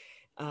government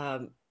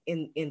in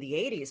the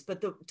 80s.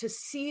 But to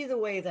see the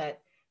way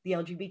that the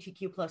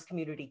LGBTQ plus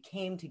community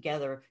came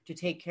together to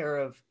take care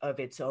of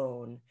its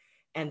own,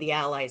 and the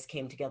allies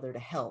came together to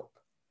help,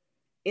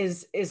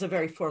 is a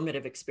very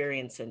formative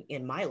experience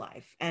in my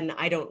life. And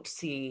I don't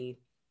see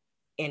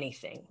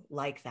anything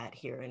like that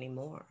here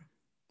anymore.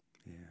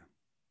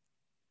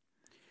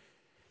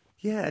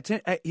 Yeah. It's,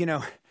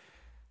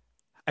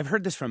 I've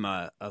heard this from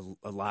a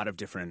lot of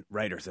different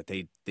writers, that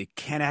they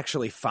can't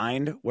actually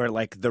find where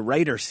like the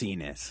writer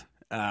scene is.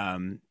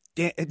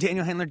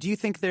 Daniel Handler, do you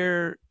think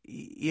there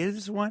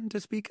is one to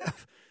speak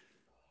of?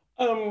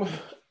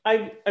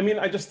 I mean,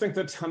 I just think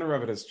the tenor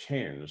of it has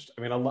changed.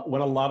 I mean,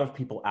 when a lot of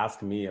people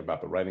ask me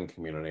about the writing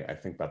community, I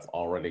think that's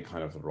already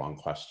kind of the wrong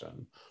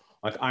question.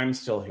 Like, I'm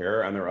still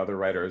here, and there are other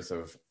writers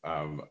of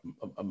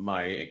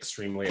my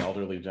extremely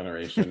elderly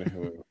generation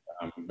who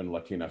have been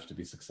lucky enough to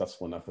be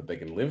successful enough that they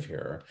can live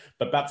here.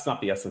 But that's not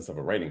the essence of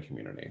a writing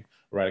community,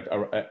 right?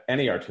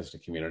 Any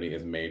artistic community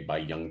is made by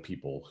young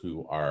people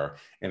who are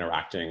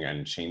interacting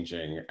and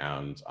changing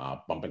and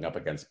bumping up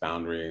against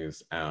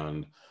boundaries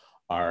and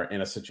are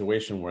in a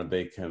situation where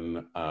they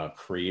can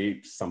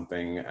create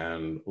something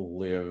and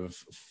live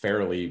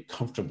fairly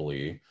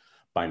comfortably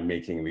by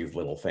making these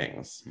little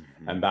things.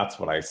 Mm-hmm. And that's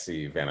what I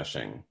see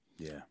vanishing.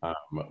 Yeah.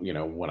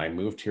 When I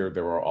moved here,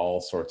 there were all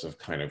sorts of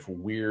kind of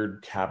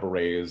weird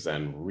cabarets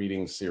and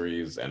reading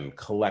series and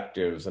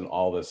collectives and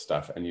all this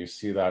stuff. And you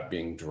see that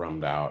being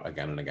drummed out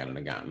again and again and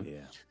again.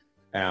 Yeah.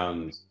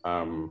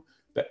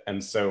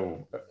 And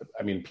so,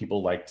 I mean,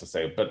 people like to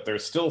say, but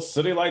there's still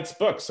City Lights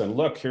books. And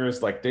look,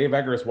 here's like Dave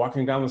Eggers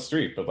walking down the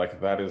street. But like,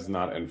 that is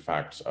not, in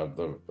fact, of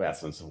the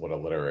essence of what a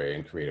literary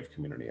and creative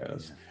community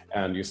is.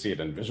 Yeah. And you see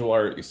it in visual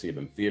art, you see it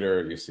in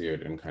theater, you see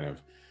it in kind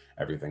of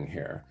everything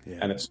here. Yeah.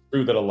 And it's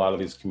true that a lot of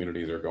these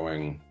communities are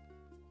going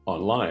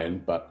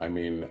online, but I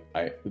mean,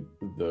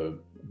 the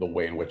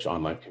way in which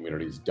online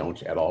communities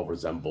don't at all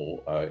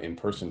resemble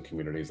in-person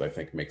communities, I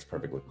think makes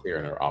perfectly clear,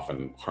 and are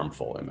often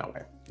harmful in that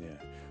way. Yeah.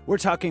 We're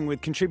talking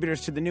with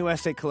contributors to the new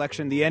essay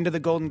collection, The End of the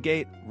Golden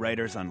Gate,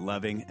 Writers on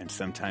Loving and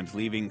Sometimes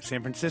Leaving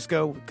San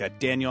Francisco. We've got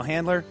Daniel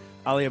Handler,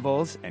 Alia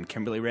Bowles, and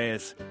Kimberly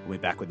Reyes. We'll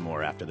be back with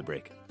more after the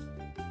break.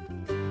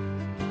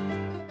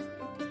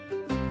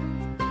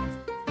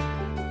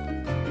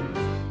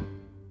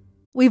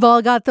 We've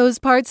all got those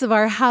parts of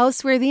our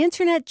house where the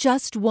internet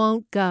just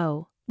won't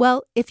go.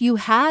 Well, if you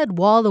had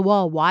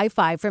wall-to-wall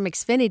Wi-Fi from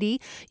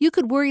Xfinity, you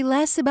could worry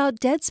less about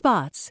dead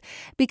spots.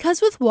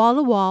 Because with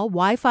wall-to-wall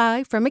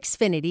Wi-Fi from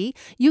Xfinity,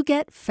 you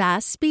get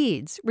fast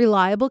speeds,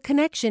 reliable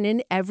connection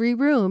in every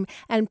room,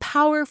 and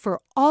power for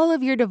all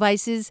of your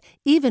devices,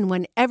 even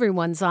when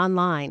everyone's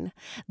online.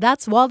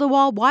 That's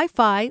wall-to-wall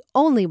Wi-Fi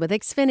only with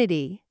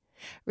Xfinity.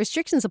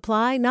 Restrictions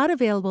apply, not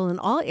available in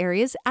all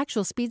areas.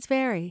 Actual speeds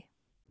vary.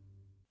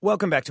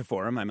 Welcome back to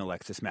Forum. I'm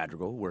Alexis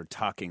Madrigal. We're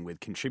talking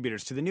with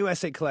contributors to the new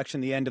essay collection,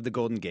 The End of the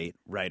Golden Gate,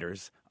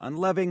 writers on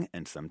loving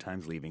and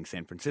sometimes leaving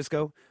San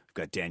Francisco. We've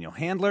got Daniel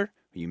Handler,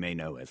 who you may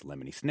know as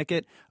Lemony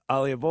Snicket,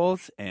 Alia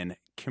Voles, and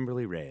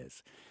Kimberly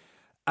Reyes.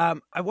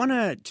 I want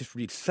to just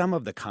read some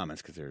of the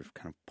comments because they're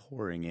kind of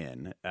pouring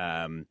in.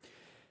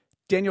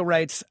 Daniel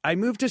writes, I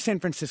moved to San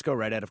Francisco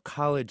right out of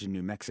college in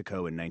New Mexico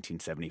in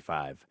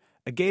 1975.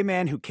 A gay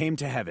man who came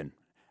to heaven.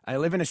 I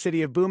live in a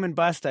city of boom and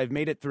bust. I've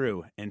made it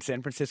through, and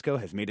San Francisco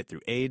has made it through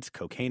AIDS,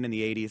 cocaine in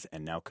the 80s,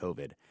 and now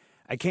COVID.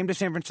 I came to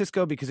San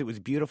Francisco because it was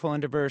beautiful and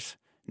diverse,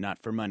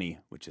 not for money,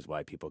 which is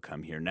why people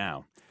come here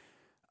now.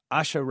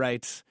 Asha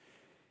writes,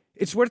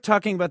 it's worth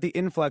talking about the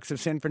influx of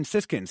San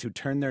Franciscans who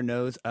turned their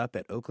nose up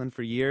at Oakland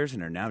for years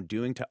and are now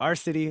doing to our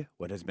city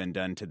what has been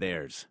done to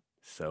theirs.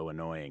 So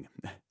annoying.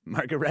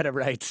 Margareta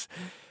writes,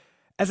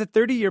 as a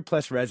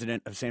 30-year-plus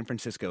resident of San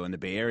Francisco in the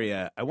Bay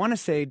Area, I want to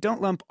say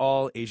don't lump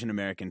all Asian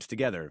Americans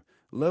together.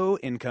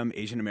 Low-income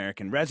Asian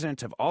American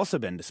residents have also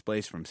been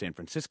displaced from San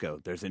Francisco.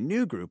 There's a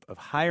new group of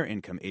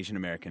higher-income Asian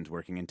Americans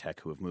working in tech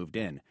who have moved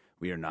in.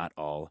 We are not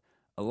all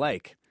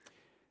alike.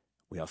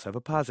 We also have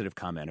a positive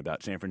comment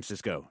about San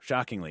Francisco,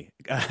 shockingly.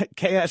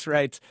 KS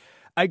writes,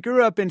 I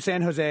grew up in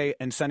San Jose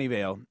and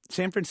Sunnyvale.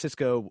 San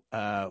Francisco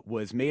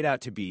was made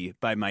out to be,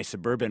 by my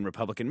suburban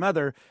Republican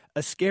mother,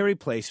 a scary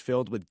place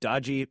filled with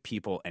dodgy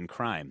people and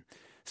crime.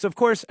 So, of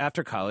course,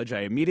 after college,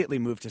 I immediately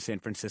moved to San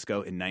Francisco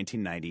in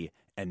 1990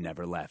 and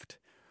never left.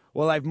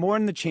 While I've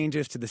mourned the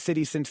changes to the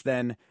city since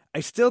then,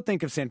 I still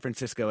think of San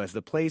Francisco as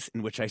the place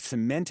in which I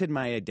cemented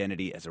my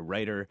identity as a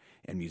writer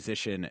and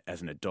musician,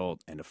 as an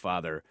adult and a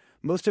father.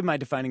 Most of my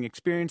defining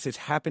experiences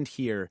happened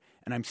here,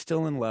 and I'm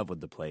still in love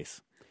with the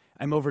place.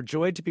 I'm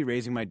overjoyed to be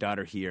raising my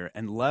daughter here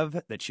and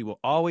love that she will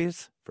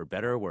always, for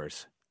better or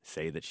worse,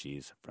 say that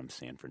she's from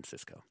San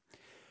Francisco.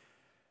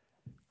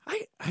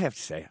 I have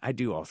to say, I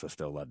do also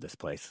still love this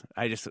place.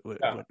 I just,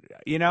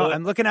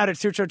 I'm looking out at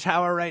Sutro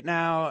Tower right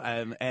now,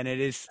 and it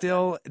is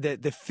still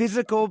the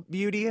physical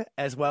beauty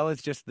as well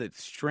as just the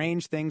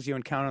strange things you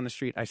encounter on the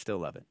street. I still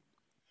love it.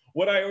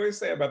 What I always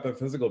say about the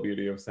physical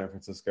beauty of San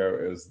Francisco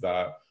is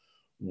that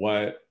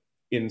what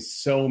in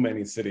so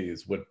many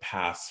cities would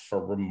pass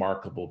for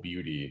remarkable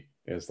beauty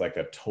is like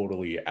a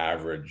totally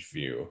average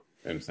view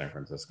in San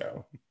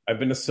Francisco. I've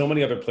been to so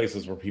many other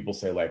places where people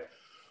say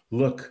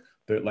look,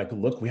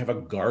 we have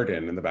a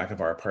garden in the back of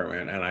our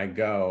apartment. And I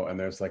go and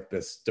there's like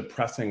this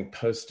depressing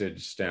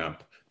postage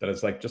stamp that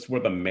is like just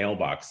where the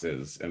mailbox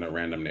is in a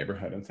random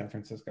neighborhood in San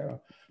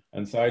Francisco.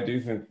 And so I do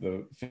think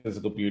the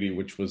physical beauty,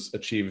 which was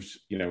achieved,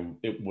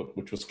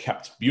 which was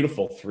kept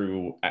beautiful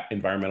through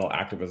environmental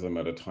activism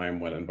at a time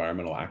when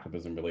environmental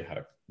activism really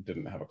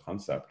didn't have a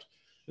concept,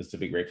 is to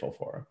be grateful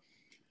for.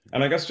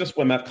 And I guess just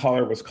when that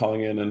caller was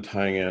calling in and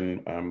tying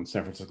in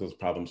San Francisco's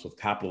problems with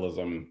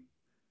capitalism,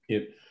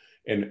 it,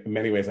 in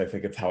many ways, I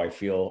think it's how I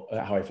feel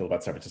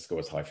about San Francisco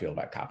is how I feel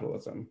about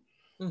capitalism.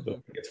 Mm-hmm.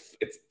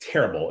 It's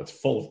terrible. It's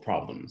full of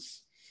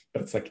problems,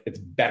 but it's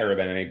better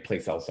than any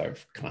place else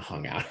I've kind of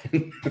hung out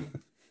in.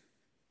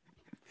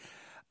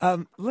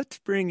 Let's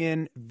bring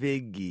in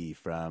Viggy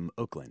from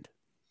Oakland.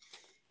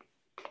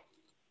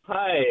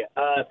 Hi,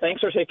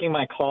 thanks for taking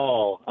my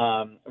call.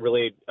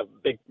 Really a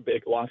big,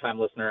 long-time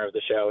listener of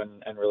the show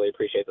and really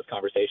appreciate this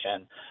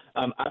conversation.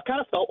 I've kind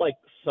of felt like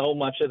so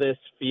much of this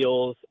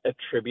feels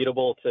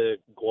attributable to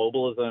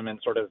globalism and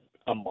sort of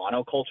a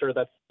monoculture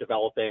that's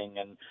developing.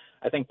 And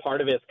I think part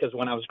of it is because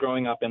when I was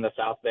growing up in the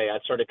South Bay, I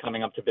started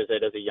coming up to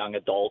visit as a young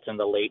adult in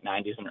the late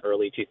 90s and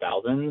early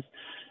 2000s.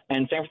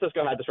 And San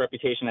Francisco had this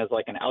reputation as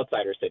like an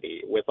outsider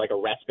city with like a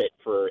respite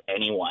for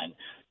anyone.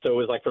 So it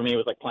was like, for me, it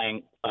was like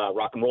playing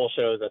rock and roll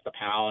shows at the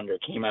Pound or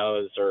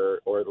Chemo's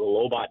or the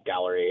Lobot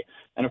Gallery.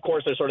 And of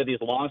course, there's sort of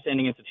these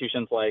longstanding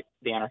institutions like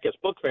the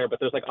Anarchist Book Fair, but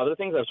there's like other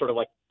things that sort of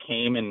like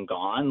came and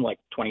gone, like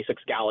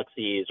 26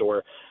 Galaxies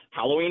or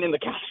Halloween in the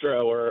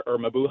Castro or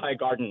Mabuhay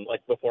Garden,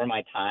 like before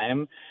my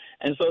time.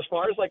 And so as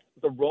far as like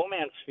the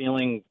romance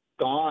feeling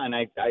gone,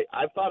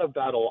 I've thought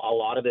about a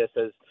lot of this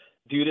as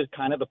due to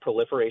kind of the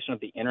proliferation of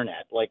the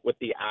internet. Like with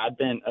the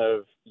advent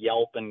of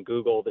Yelp and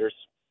Google, there's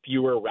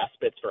fewer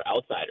respites for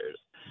outsiders.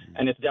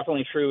 And it's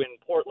definitely true in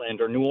Portland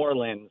or New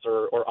Orleans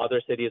or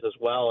other cities as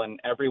well. And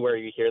everywhere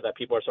you hear that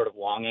people are sort of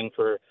longing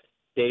for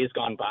days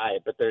gone by,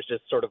 but there's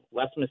just sort of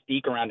less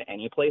mystique around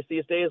any place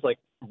these days. Like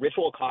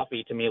Ritual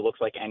Coffee to me looks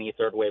like any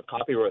third wave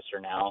coffee roaster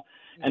now.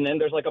 And then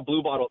there's like a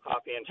Blue Bottle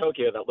Coffee in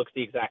Tokyo that looks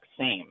the exact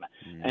same.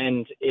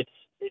 And it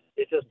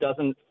just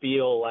doesn't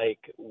feel like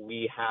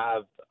we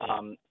have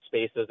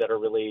spaces that are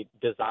really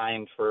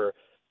designed for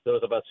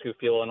those of us who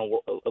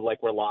feel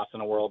like we're lost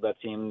in a world that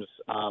seems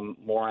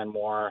more and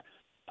more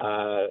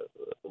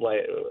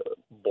like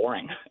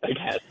boring, I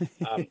guess.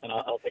 And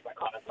I'll take my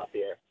comments off the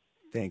air.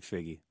 Thanks,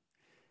 Figgy.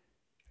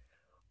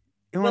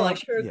 Well, I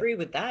sure agree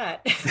with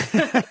that.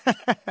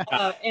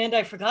 And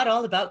I forgot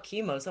all about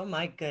chemos. Oh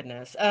my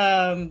goodness.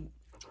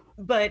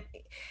 But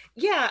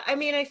yeah, I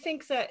mean, I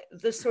think that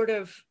the sort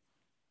of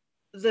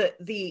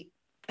the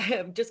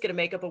I'm just going to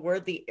make up a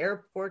word, the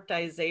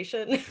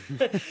airportization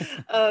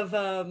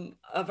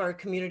of our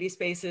community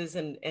spaces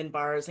and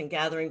bars and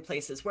gathering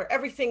places where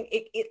everything,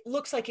 it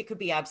looks like it could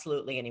be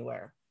absolutely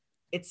anywhere.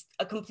 It's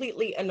a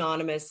completely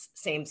anonymous,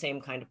 same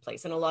kind of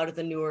place. And a lot of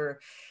the newer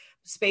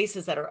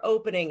spaces that are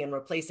opening and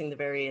replacing the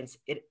very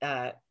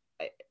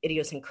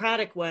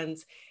idiosyncratic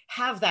ones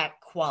have that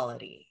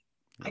quality.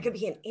 I could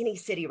be in any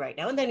city right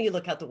now. And then you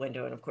look out the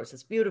window and of course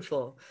it's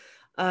beautiful.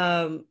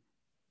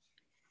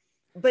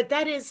 But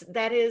that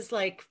is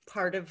like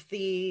part of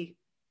the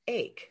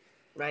ache,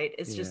 right?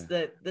 It's just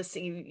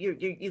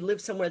you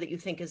live somewhere that you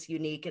think is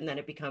unique and then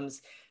it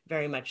becomes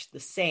very much the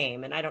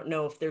same. And I don't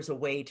know if there's a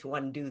way to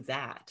undo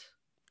that.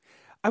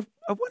 I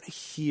want to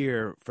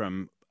hear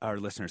from our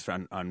listeners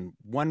on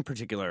one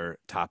particular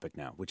topic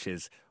now, which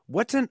is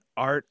what's an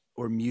art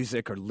or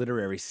music or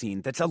literary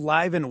scene that's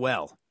alive and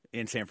well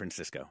in San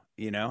Francisco?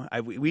 You know,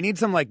 we need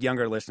some like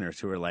younger listeners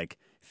who are like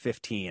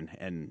 15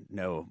 and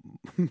know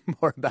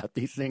more about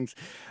these things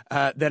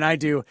than I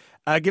do.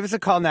 Give us a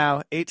call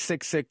now,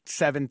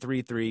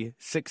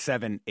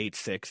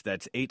 866-733-6786.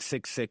 That's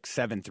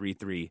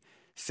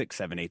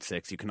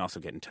 866-733-6786. You can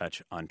also get in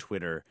touch on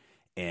Twitter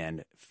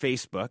and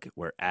Facebook.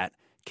 We're at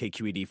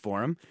KQED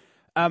Forum.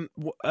 Or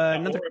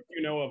if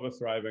you know of a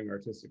thriving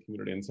artistic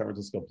community in San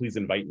Francisco, please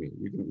invite me.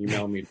 You can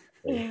email me.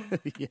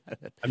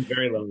 I'm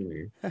very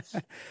lonely.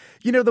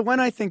 You know, the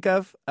one I think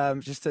of,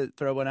 just to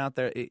throw one out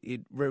there,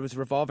 it was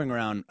revolving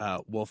around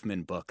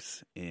Wolfman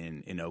Books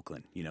in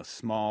Oakland. You know,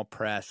 small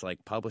press,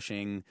 like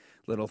publishing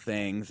little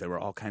things. There were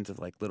all kinds of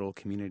like little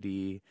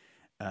community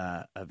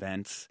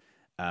events.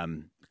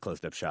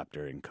 Closed up shop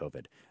during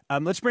COVID.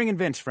 Let's bring in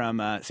Vince from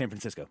San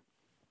Francisco.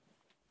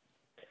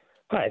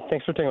 Hi,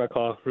 thanks for taking my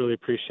call. Really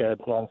appreciate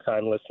it.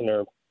 Long-time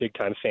listener,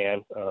 big-time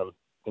fan.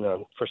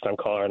 First-time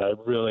caller, and I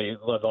really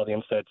love all the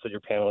insights that your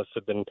panelists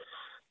have been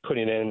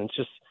putting in. It's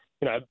just,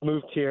 I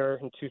moved here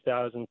in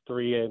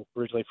 2003. I'm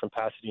originally from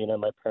Pasadena.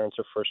 My parents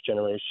are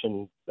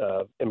first-generation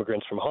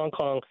immigrants from Hong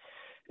Kong.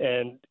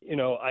 And,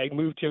 I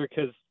moved here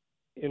because,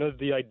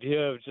 the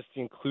idea of just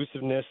the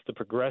inclusiveness, the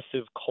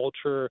progressive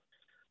culture,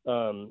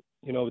 the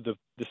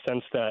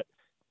sense that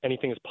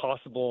anything is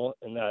possible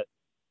and that,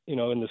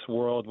 in this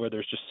world where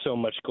there's just so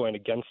much going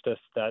against us,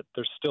 that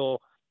there's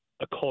still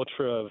a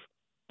culture of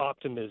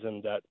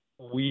optimism that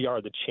we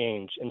are the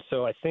change. And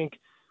so I think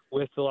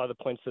with a lot of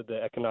the points of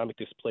the economic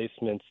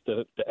displacements,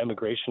 the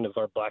emigration of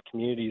our Black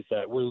communities,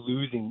 that we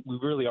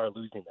really are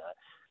losing that.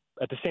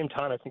 At the same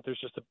time, I think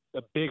there's just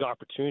a big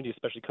opportunity,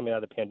 especially coming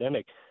out of the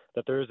pandemic,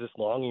 that there is this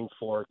longing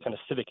for kind of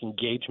civic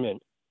engagement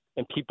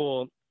and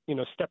people,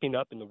 stepping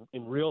up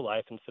in real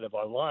life instead of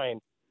online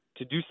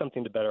to do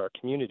something to better our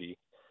community.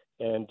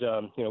 And,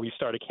 we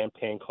started a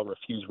campaign called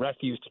Refuse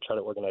Refuse to try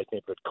to organize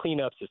neighborhood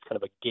cleanups. It's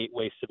kind of a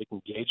gateway civic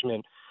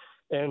engagement.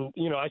 And,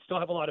 I still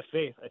have a lot of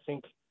faith. I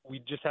think we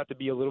just have to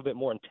be a little bit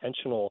more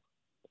intentional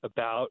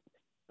about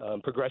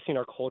progressing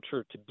our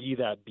culture to be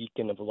that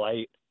beacon of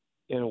light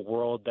in a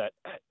world that,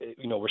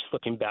 we're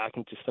slipping back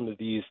into some of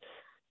these,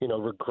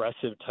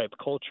 regressive type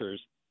cultures.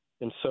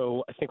 And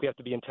so I think we have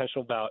to be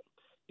intentional about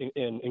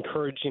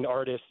encouraging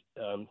artists,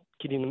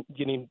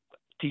 getting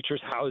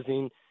teachers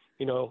housing,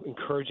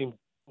 encouraging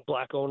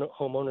Black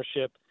home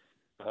ownership.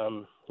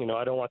 I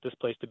don't want this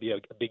place to be a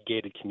big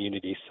gated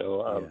community.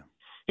 So,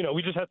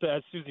 we just have to,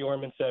 as Susie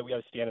Orman said, we got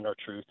to stand in our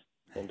truth.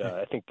 And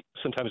I think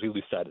sometimes we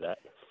lose sight of that.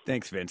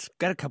 Thanks, Vince.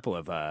 Got a couple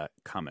of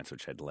comments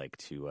which I'd like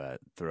to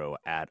throw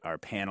at our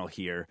panel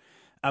here.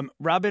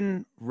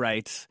 Robin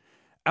writes,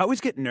 I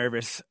always get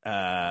nervous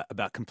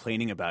about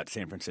complaining about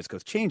San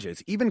Francisco's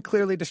changes, even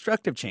clearly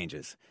destructive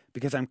changes,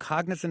 because I'm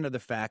cognizant of the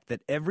fact that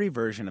every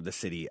version of the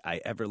city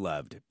I ever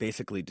loved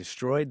basically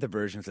destroyed the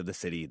versions of the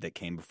city that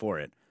came before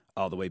it,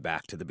 all the way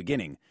back to the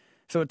beginning.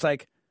 So it's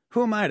like,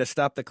 who am I to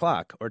stop the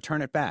clock or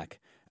turn it back?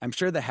 I'm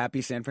sure the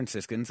happy San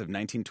Franciscans of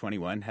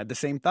 1921 had the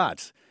same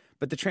thoughts,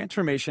 but the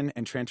transformation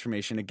and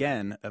transformation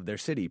again of their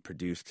city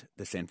produced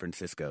the San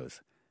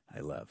Franciscos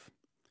I love.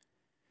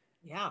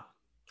 Yeah.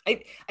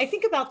 I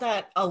think about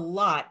that a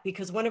lot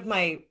because one of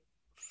my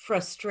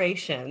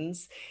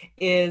frustrations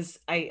is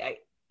I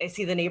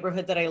see the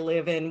neighborhood that I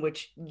live in,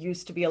 which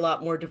used to be a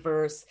lot more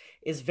diverse,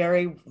 is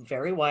very,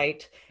 very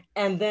white.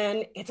 And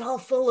then it's all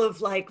full of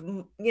like,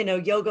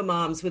 yoga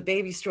moms with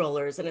baby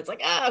strollers. And it's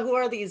like, who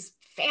are these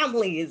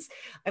families?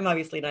 I'm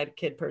obviously not a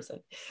kid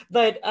person,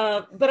 but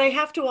I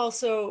have to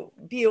also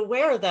be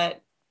aware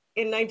that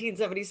in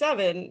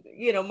 1977,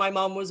 my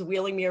mom was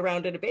wheeling me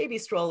around in a baby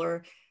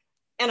stroller.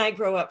 And I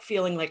grow up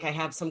feeling like I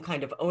have some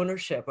kind of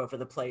ownership over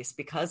the place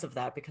because of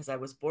that, because I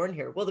was born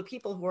here. Well, the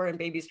people who are in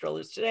baby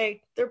strollers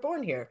today, they're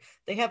born here.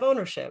 They have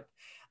ownership.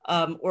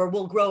 or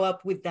will grow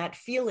up with that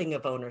feeling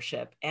of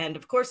ownership. And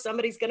of course,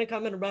 somebody's going to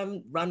come and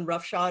run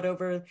roughshod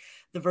over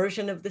the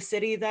version of the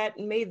city that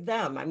made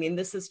them. I mean,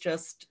 this is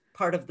just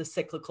part of the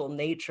cyclical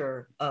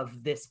nature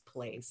of this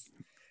place.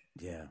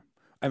 Yeah.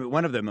 I mean,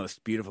 one of the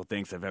most beautiful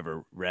things I've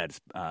ever read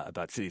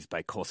about cities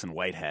by Colson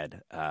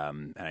Whitehead,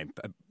 and I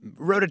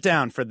wrote it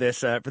down for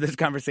this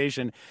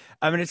conversation.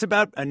 I mean, it's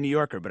about a New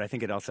Yorker, but I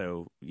think it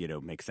also,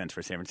 makes sense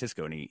for San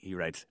Francisco. And he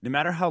writes, no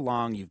matter how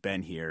long you've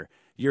been here,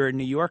 you're a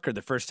New Yorker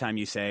the first time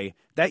you say,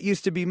 that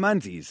used to be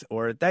Munsey's,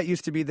 or that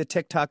used to be the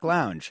TikTok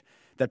Lounge.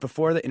 That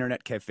before the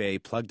internet cafe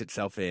plugged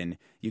itself in,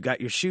 you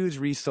got your shoes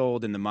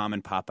resold in the mom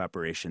and pop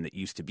operation that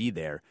used to be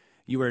there.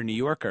 You were a New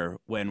Yorker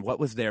when what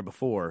was there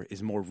before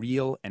is more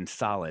real and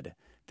solid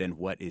than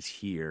what is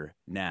here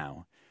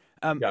now.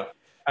 Yeah,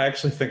 I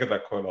actually think of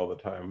that quote all the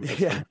time.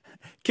 Yeah,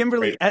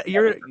 Kimberly,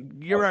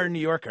 you're our New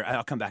Yorker.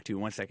 I'll come back to you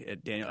in 1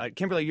 second, Daniel.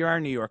 Kimberly, you're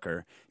our New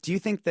Yorker. Do you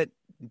think that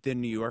the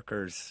New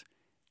Yorkers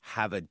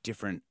have a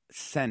different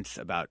sense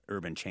about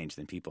urban change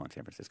than people in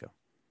San Francisco?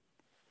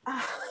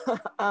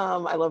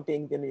 I love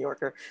being a New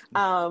Yorker.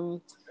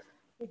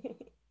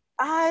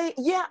 I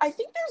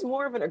think there's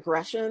more of an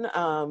aggression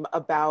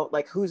about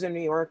like who's a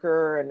New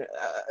Yorker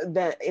and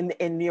that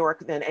in New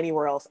York than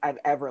anywhere else I've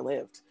ever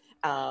lived.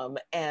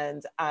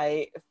 And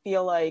I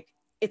feel like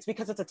it's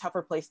because it's a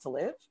tougher place to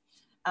live.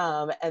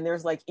 And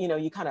there's like,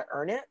 you kind of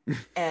earn it.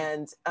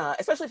 And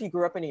especially if you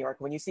grew up in New York,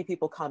 when you see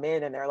people come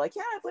in and they're like,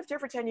 yeah, I've lived here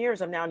for 10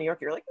 years. I'm now in New York.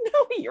 You're like,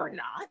 no, you're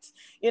not.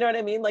 You know what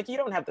I mean? Like, you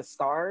don't have the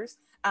scars.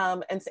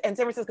 And San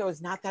Francisco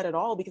is not that at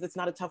all because it's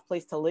not a tough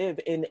place to live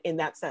in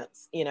that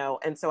sense,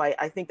 And so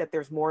I think that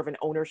there's more of an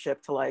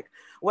ownership to like,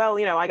 well,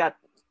 I got,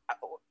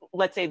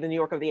 let's say the New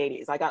York of the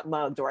 80s, I got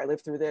mugged or I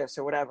lived through this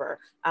or whatever.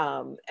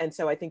 And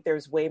so I think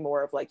there's way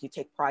more of like, you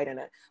take pride in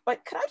it.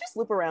 But could I just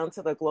loop around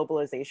to the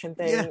globalization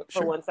thing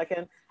for 1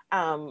 second?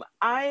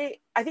 I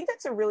think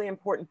that's a really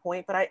important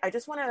point, but I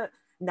just want to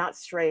not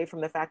stray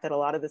from the fact that a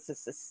lot of this is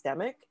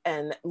systemic,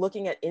 and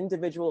looking at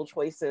individual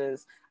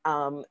choices,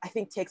 I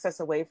think takes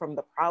us away from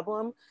the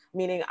problem.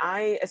 Meaning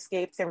I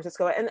escaped San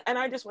Francisco, and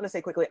I just want to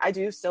say quickly, I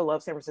do still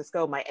love San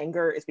Francisco. My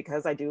anger is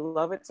because I do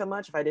love it so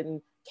much. If I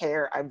didn't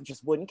care, I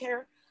just wouldn't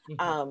care.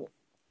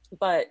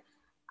 But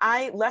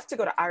I left to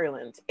go to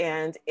Ireland,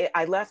 and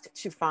I left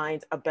to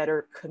find a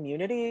better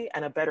community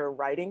and a better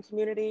writing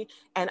community.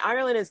 And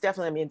Ireland is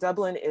definitely,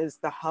 Dublin is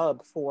the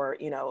hub for,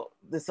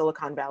 the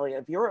Silicon Valley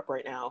of Europe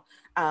right now.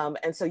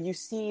 And so you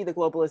see the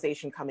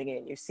globalization coming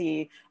in, you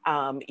see,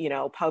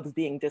 pubs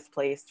being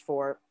displaced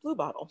for Blue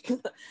Bottle,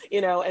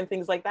 and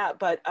things like that.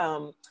 But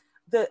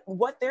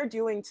what they're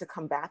doing to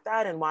combat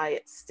that, and why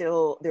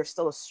there's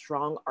still a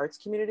strong arts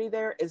community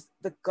there, is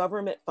the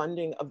government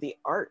funding of the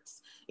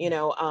arts.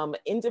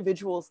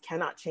 Individuals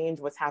cannot change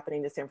what's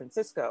happening to San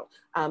Francisco.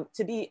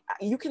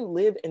 You can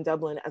live in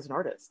Dublin as an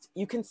artist.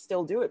 You can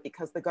still do it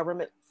because the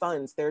government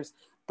funds. There's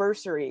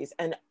bursaries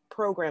and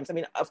programs.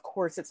 Of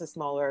course, it's a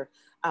smaller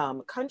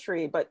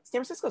country, but San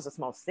Francisco is a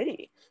small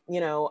city,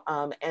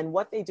 and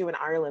what they do in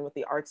Ireland with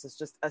the arts is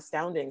just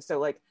astounding. So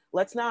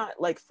let's not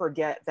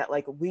forget that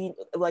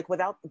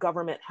without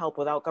government help,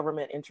 without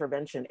government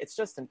intervention, it's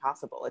just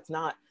impossible. It's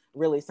not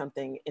really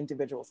something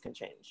individuals can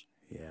change.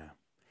 Yeah.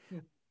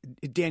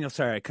 Daniel,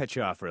 sorry, I cut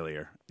you off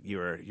earlier. You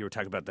were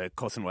talking about the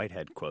Colson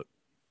Whitehead quote.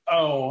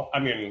 Oh,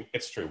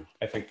 it's true.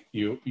 I think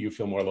you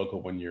feel more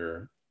local when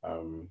you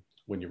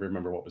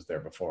remember what was there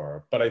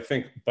before. But I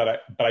think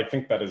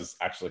that is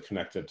actually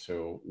connected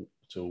to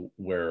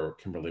where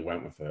Kimberly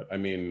went with it.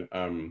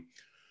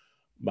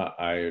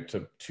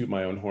 To toot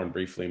my own horn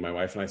briefly, my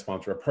wife and I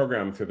sponsor a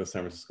program through the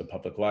San Francisco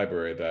Public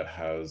Library that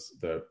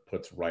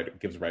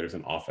gives writers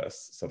an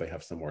office so they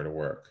have somewhere to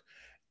work.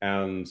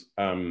 And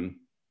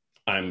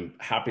I'm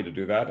happy to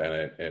do that,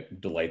 and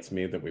it delights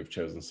me that we've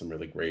chosen some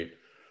really great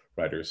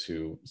writers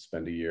who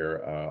spend a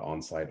year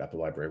on site at the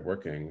library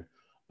working.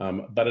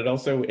 But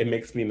it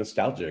makes me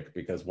nostalgic,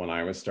 because when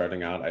I was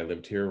starting out, I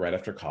lived here right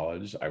after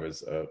college. I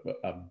was a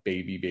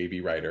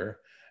baby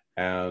writer,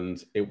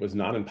 and it was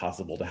not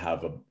impossible to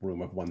have a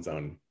room of one's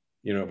own.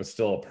 It was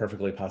still a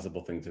perfectly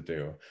possible thing to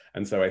do.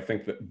 And so I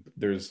think that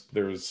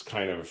there's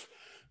kind of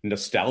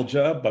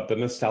nostalgia, but the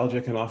nostalgia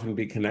can often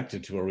be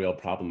connected to a real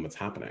problem that's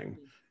happening.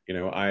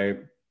 I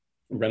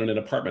rented an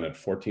apartment at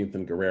 14th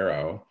and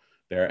Guerrero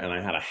there, and I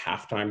had a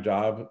half-time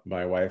job.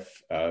 My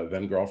wife,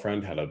 then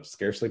girlfriend, had a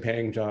scarcely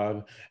paying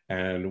job,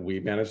 and we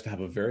managed to have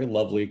a very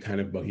lovely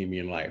kind of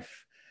bohemian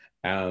life.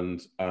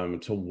 And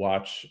to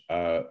watch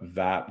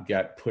that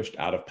get pushed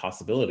out of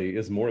possibility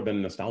is more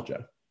than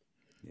nostalgia.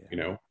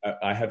 Yeah.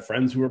 I had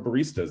friends who were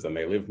baristas and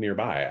they lived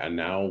nearby. And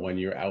now when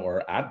you're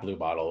at Blue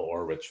Bottle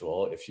or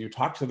Ritual, if you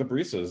talk to the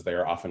baristas, they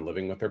are often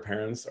living with their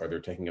parents, or they're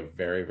taking a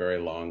very, very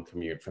long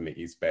commute from the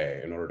East Bay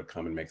in order to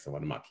come and make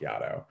someone a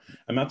macchiato.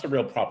 And that's a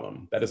real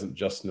problem. That isn't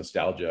just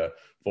nostalgia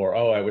for,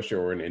 I wish it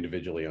were an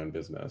individually owned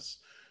business.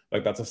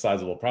 That's a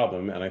sizable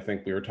problem. And I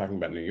think we were talking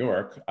about New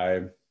York.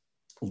 I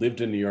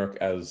lived in New York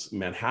as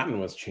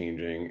Manhattan was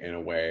changing in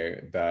a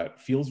way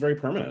that feels very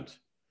permanent.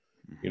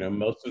 You know,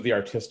 most of the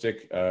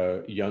artistic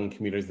young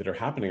communities that are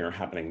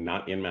happening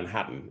not in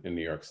Manhattan, in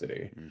New York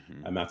City.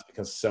 And that's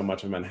because so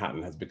much of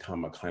Manhattan has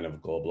become a kind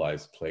of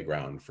globalized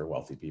playground for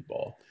wealthy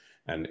people.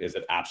 And is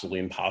it absolutely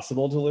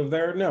impossible to live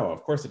there? No,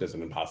 of course it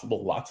isn't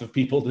impossible. Lots of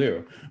people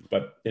do.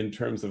 But in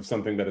terms of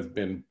something that has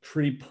been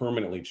pretty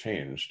permanently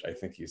changed, I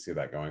think you see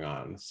that going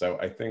on. So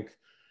I think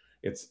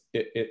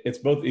it's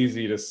both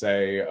easy to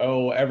say,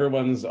 oh,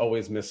 everyone's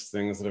always missed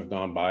things that have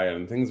gone by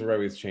and things are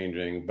always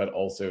changing, but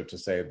also to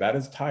say that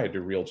is tied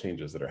to real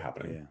changes that are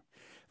happening. Yeah.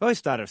 I've always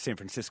thought of San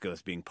Francisco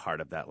as being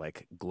part of that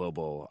like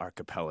global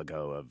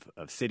archipelago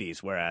of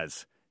cities,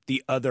 whereas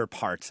the other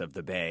parts of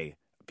the Bay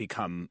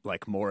become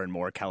like more and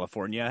more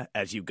California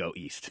as you go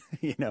east,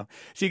 you know?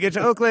 So you get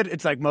to Oakland,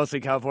 it's like mostly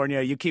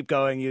California. You keep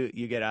going,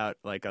 you get out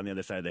like on the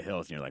other side of the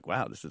hills and you're like,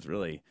 wow, this is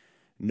really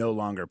no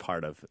longer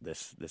part of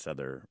this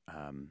other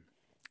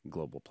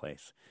global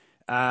place.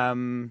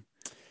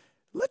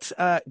 Let's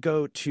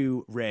go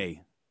to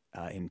Ray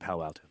in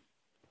Palo Alto.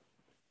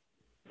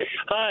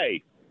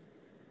 Hi.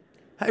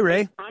 Hi,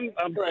 Ray.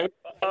 I'm Ray.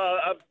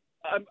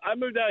 I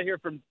moved out here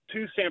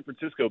to San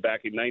Francisco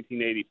back in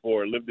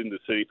 1984. Lived in the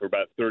city for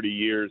about 30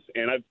 years,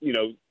 and I've,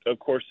 of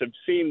course, have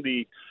seen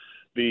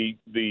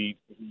the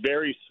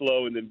very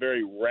slow and then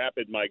very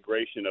rapid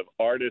migration of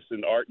artists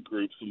and art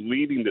groups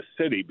leaving the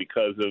city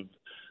because of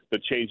the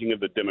changing of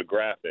the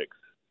demographics.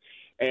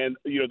 And,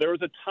 there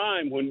was a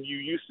time when you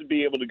used to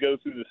be able to go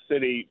through the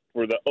city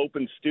for the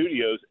open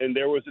studios, and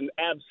there was an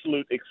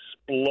absolute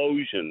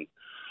explosion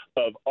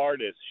of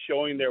artists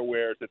showing their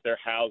wares at their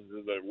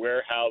houses or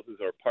warehouses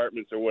or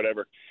apartments or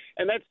whatever.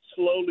 And that's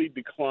slowly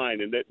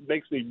declined, and that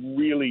makes me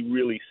really,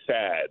 really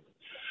sad.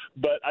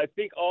 But I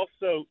think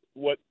also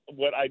what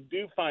I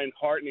do find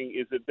heartening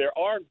is that there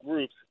are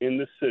groups in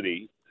the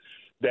city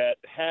that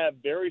have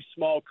very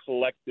small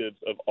collectives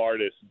of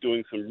artists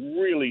doing some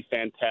really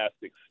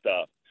fantastic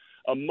stuff.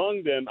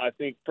 Among them, I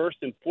think, first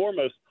and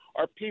foremost,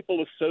 are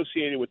people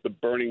associated with the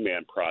Burning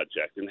Man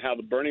Project and how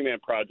the Burning Man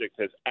Project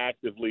has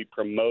actively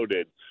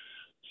promoted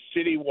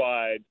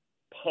citywide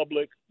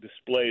public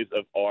displays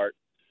of art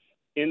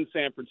in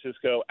San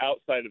Francisco,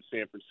 outside of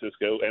San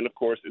Francisco, and, of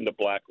course, in the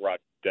Black Rock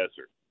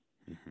Desert.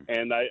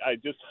 And I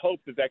just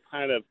hope that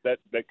kind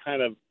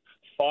of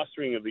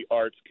fostering of the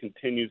arts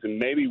continues, and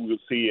maybe we'll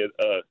see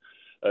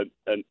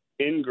an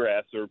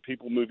ingress or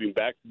people moving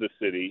back to the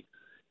city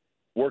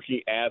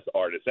working as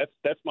artists.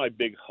 That's my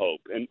big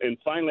hope. And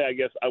finally, I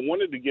guess I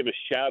wanted to give a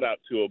shout out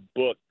to a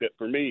book that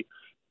for me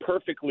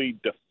perfectly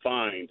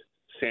defined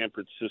San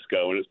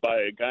Francisco, and it's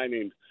by a guy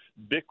named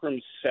Bikram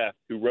Seth,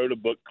 who wrote a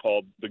book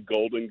called The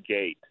Golden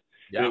Gate.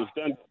 Yeah. And it was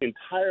done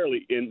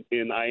entirely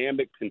in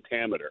iambic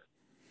pentameter.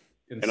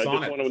 And I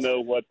just want to know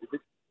what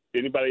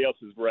anybody else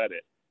has read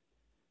it.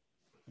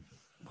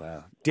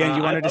 Wow. Dan,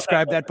 you want to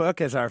describe that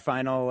book as our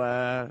final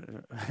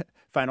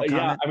comment?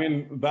 Yeah, I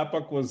mean, that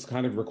book was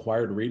kind of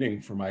required reading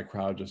for my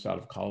crowd just out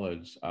of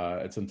college.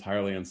 It's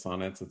entirely in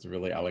sonnets. It's a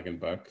really elegant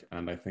book,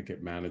 and I think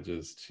it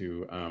manages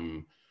to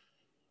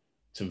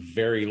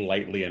very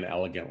lightly and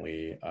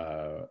elegantly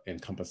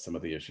encompass some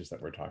of the issues that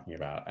we're talking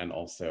about. And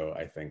also,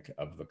 I think,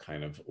 of the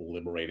kind of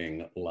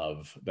liberating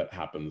love that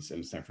happens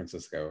in San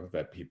Francisco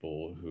that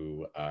people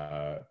who,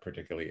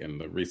 particularly in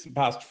the recent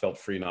past, felt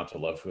free not to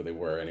love who they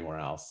were anywhere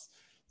else.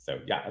 So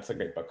yeah, it's a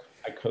great book.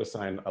 I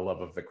co-sign a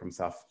love of Bikram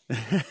Seth.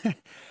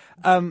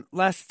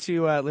 Last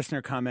two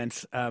listener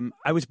comments.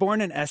 I was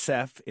born in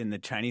SF in the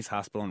Chinese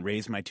hospital and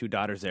raised my two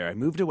daughters there. I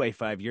moved away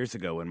 5 years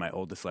ago when my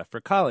oldest left for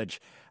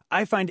college.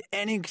 I find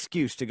any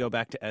excuse to go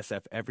back to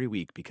SF every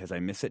week because I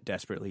miss it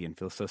desperately and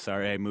feel so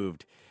sorry I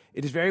moved.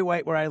 It is very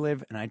white where I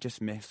live, and I just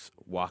miss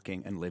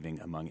walking and living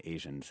among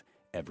Asians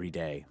every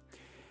day.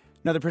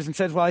 Another person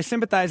says, while I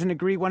sympathize and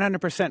agree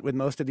 100% with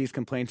most of these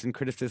complaints and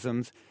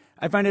criticisms,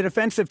 I find it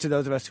offensive to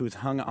those of us who's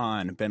hung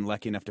on, been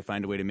lucky enough to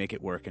find a way to make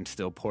it work and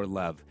still pour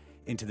love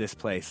into this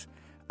place.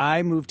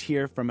 I moved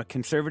here from a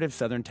conservative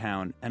southern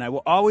town, and I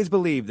will always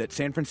believe that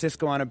San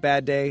Francisco on a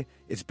bad day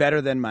is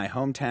better than my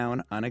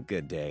hometown on a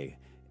good day.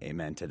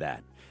 Amen to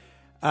that.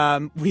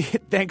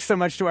 Thanks so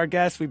much to our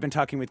guests. We've been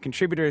talking with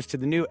contributors to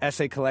the new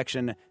essay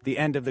collection, The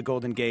End of the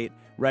Golden Gate,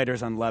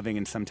 Writers on Loving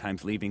and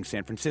Sometimes Leaving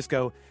San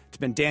Francisco. It's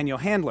been Daniel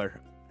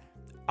Handler,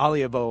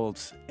 Alia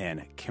Volz,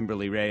 and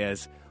Kimberly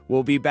Reyes.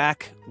 We'll be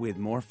back with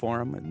more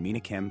Forum with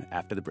Mina Kim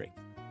after the break.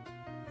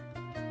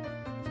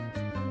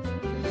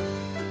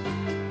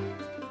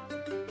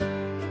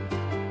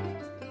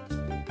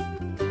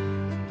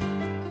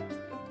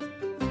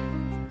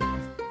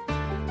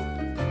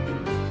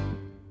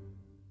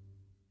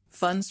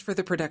 Funds for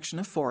the production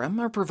of Forum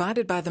are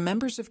provided by the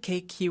members of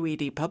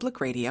KQED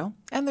Public Radio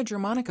and the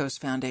Germanicos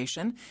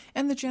Foundation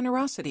and the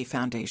Generosity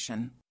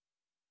Foundation.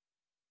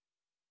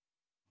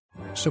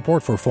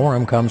 Support for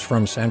Forum comes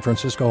from San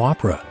Francisco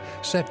Opera.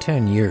 Set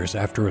 10 years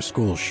after a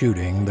school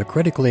shooting, the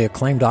critically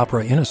acclaimed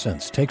opera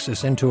Innocence takes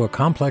us into a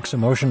complex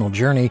emotional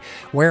journey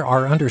where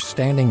our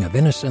understanding of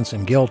innocence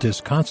and guilt is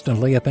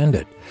constantly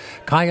upended.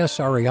 Kaya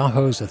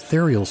Sariaho's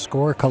ethereal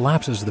score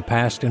collapses the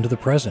past into the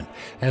present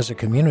as a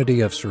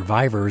community of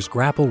survivors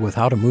grapple with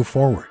how to move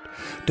forward.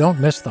 Don't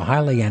miss the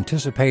highly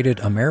anticipated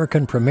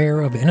American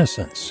premiere of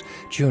Innocence,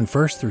 June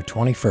 1st through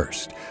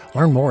 21st.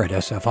 Learn more at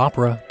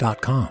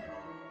sfopera.com.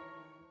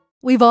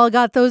 We've all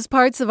got those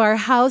parts of our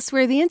house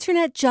where the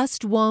internet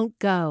just won't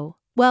go.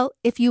 Well,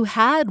 if you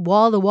had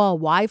wall-to-wall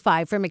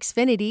Wi-Fi from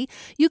Xfinity,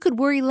 you could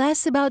worry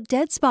less about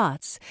dead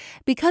spots.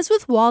 Because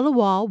with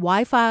wall-to-wall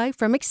Wi-Fi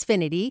from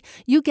Xfinity,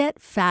 you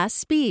get fast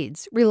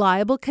speeds,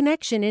 reliable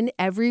connection in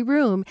every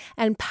room,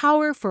 and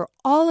power for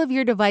all of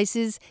your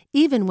devices,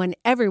 even when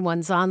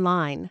everyone's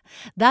online.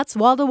 That's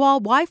wall-to-wall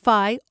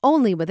Wi-Fi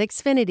only with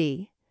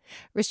Xfinity.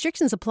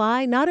 Restrictions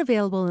apply, not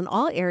available in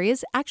all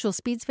areas. Actual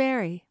speeds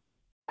vary.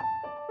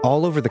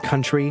 All over the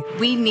country,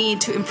 we need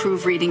to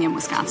improve reading in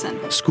Wisconsin.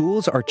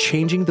 Schools are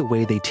changing the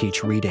way they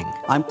teach reading.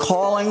 I'm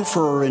calling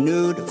for a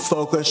renewed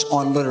focus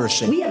on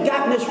literacy. We have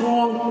gotten this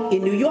wrong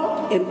in New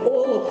York and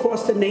all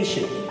across the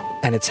nation.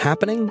 And it's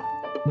happening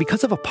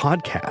because of a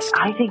podcast.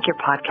 I think your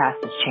podcast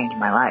has changed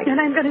my life.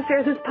 And I'm going to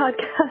share this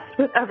podcast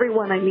with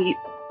everyone I meet.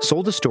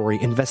 Sold a Story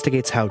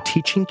investigates how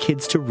teaching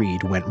kids to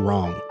read went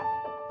wrong.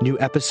 New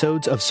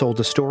episodes of Sold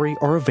a Story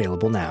are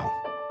available now.